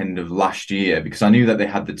back end of last year, because I knew that they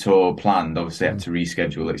had the tour planned. Obviously, had to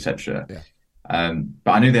reschedule, etc.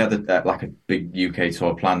 But I knew they had like a big UK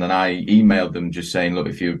tour planned, and I emailed them just saying, look,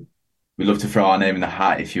 we'd love to throw our name in the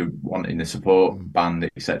hat if you're wanting the support band,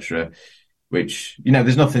 etc. Which, you know,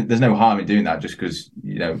 there's no harm in doing that, just because,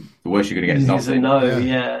 you know, the worst you're going to get is nothing.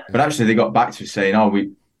 But actually, they got back to us saying,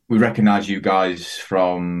 we recognise you guys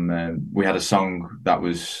from. We had a song that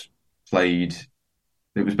was played.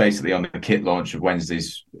 It was basically on the kit launch of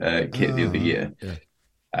Wednesday's kit the other year,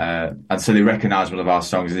 and so they recognised one of our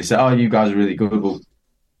songs, and they said, "Oh, you guys are really good.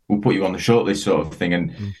 We'll put you on the shortlist," sort of thing.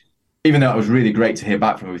 And even though it was really great to hear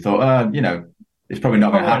back from them, we thought, you know, it's probably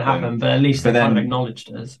not going to happen. But at least they kind of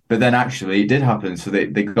acknowledged us. But then actually, it did happen. So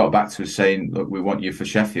they got back to us saying, "Look, we want you for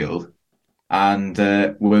Sheffield, and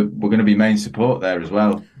we're going to be main support there as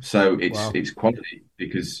well." So it's quality,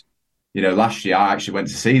 because, you know, last year I actually went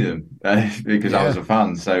to see them because I was a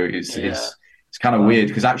fan. So it's kind of weird,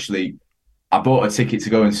 because actually I bought a ticket to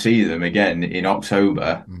go and see them again in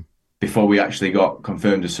October before we actually got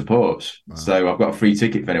confirmed as supports. Wow. So I've got a free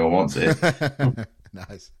ticket if anyone wants it.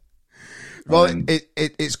 Nice. Well,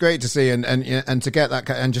 it's great to see, and to get that,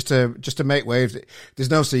 and just to make waves. There's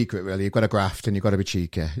no secret really. You've got to graft, and you've got to be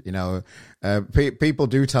cheeky. You know, people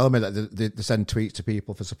do tell me that they send tweets to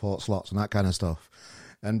people for support slots and that kind of stuff.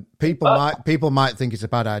 And people might think it's a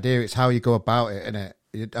bad idea. It's how you go about it,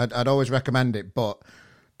 innit? I'd always recommend it, but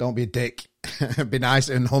don't be a dick. Be nice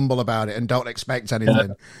and humble about it, and don't expect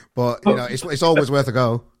anything. But you know, it's always worth a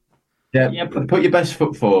go. Yeah, put your best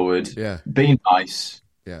foot forward. Yeah, be nice.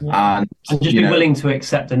 And just be willing to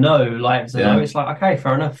accept a no. Like, if it's a no, it's like, okay,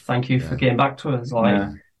 fair enough. Thank you for getting back to us. Like,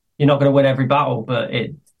 you're not going to win every battle, but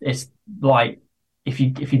it's like if you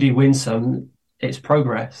do win some, it's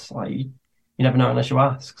progress. Like, you never know unless you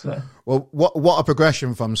ask. So. Well, what a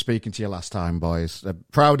progression from speaking to you last time, boys.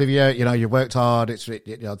 Proud of you. You know, you worked hard.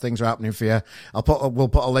 Things are happening for you. We'll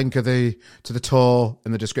put a link to the tour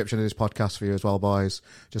in the description of this podcast for you as well, boys,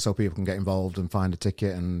 just so people can get involved and find a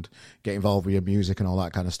ticket and get involved with your music and all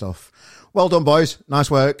that kind of stuff. Well done, boys. Nice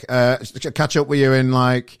work. Catch up with you in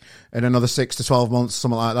another 6 to 12 months,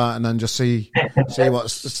 something like that, and then just see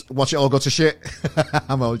watch it all go to shit.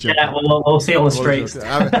 I'm all joking. Yeah, we'll see on the streets.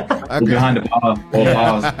 Behind a bar, or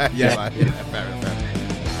bars. Yeah, fair.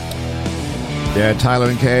 Yeah, Tyler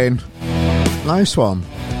and Kane. Nice one.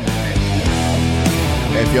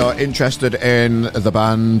 If you're interested in the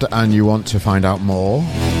band and you want to find out more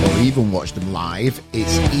or even watch them live,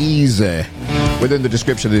 it's easy. Within the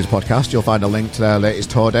description of this podcast, you'll find a link to their latest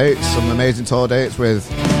tour dates, some amazing tour dates with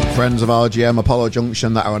friends of RGM, Apollo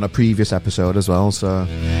Junction, that are on a previous episode as well. So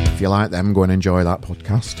if you like them, go and enjoy that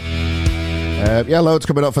podcast. Loads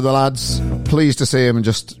coming up for the lads. Pleased to see them and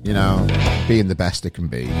just, being the best it can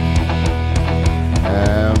be.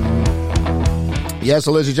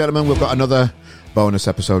 So ladies and gentlemen, we've got another bonus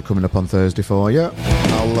episode coming up on Thursday for you.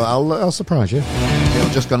 I'll surprise you.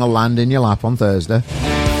 It's just going to land in your lap on Thursday.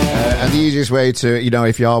 And the easiest way to,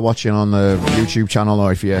 if you are watching on the YouTube channel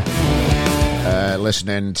or if you're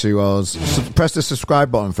listening to us, press the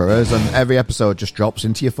subscribe button for us and every episode just drops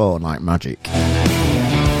into your phone like magic.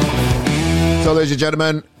 So ladies and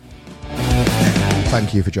gentlemen,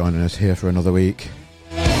 thank you for joining us here for another week.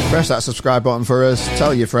 Press that subscribe button for us.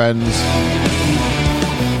 Tell your friends.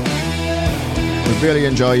 We really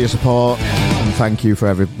enjoy your support, and thank you for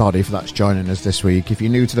everybody that's joining us this week. If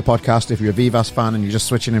you're new to the podcast, if you're a Vivas fan and you're just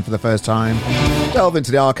switching in for the first time, delve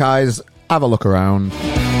into the archives, have a look around,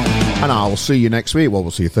 and I will see you next week. Well,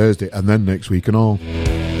 we'll see you Thursday, and then next week and all.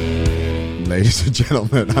 Ladies and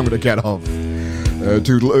gentlemen, I'm going to get off.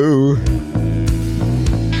 Toodle-oo.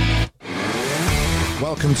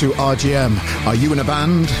 Welcome to RGM. Are you in a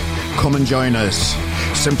band? Come and join us.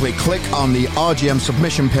 Simply click on the RGM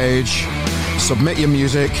submission page, submit your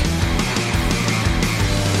music,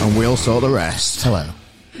 and we'll sort the rest. Hello.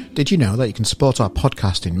 Did you know that you can support our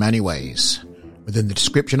podcast in many ways? Within the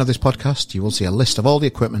description of this podcast, you will see a list of all the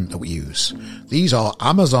equipment that we use. These are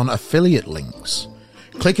Amazon affiliate links.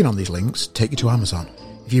 Clicking on these links take you to Amazon.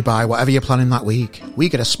 If you buy whatever you're planning that week, we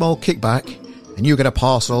get a small kickback and you get a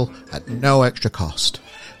parcel at no extra cost.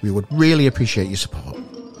 We would really appreciate your support.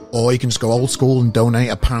 Or you can just go old school and donate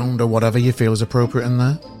 £1 or whatever you feel is appropriate in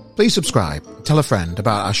there. Please subscribe, tell a friend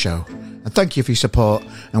about our show, and thank you for your support,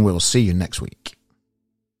 and we'll see you next week.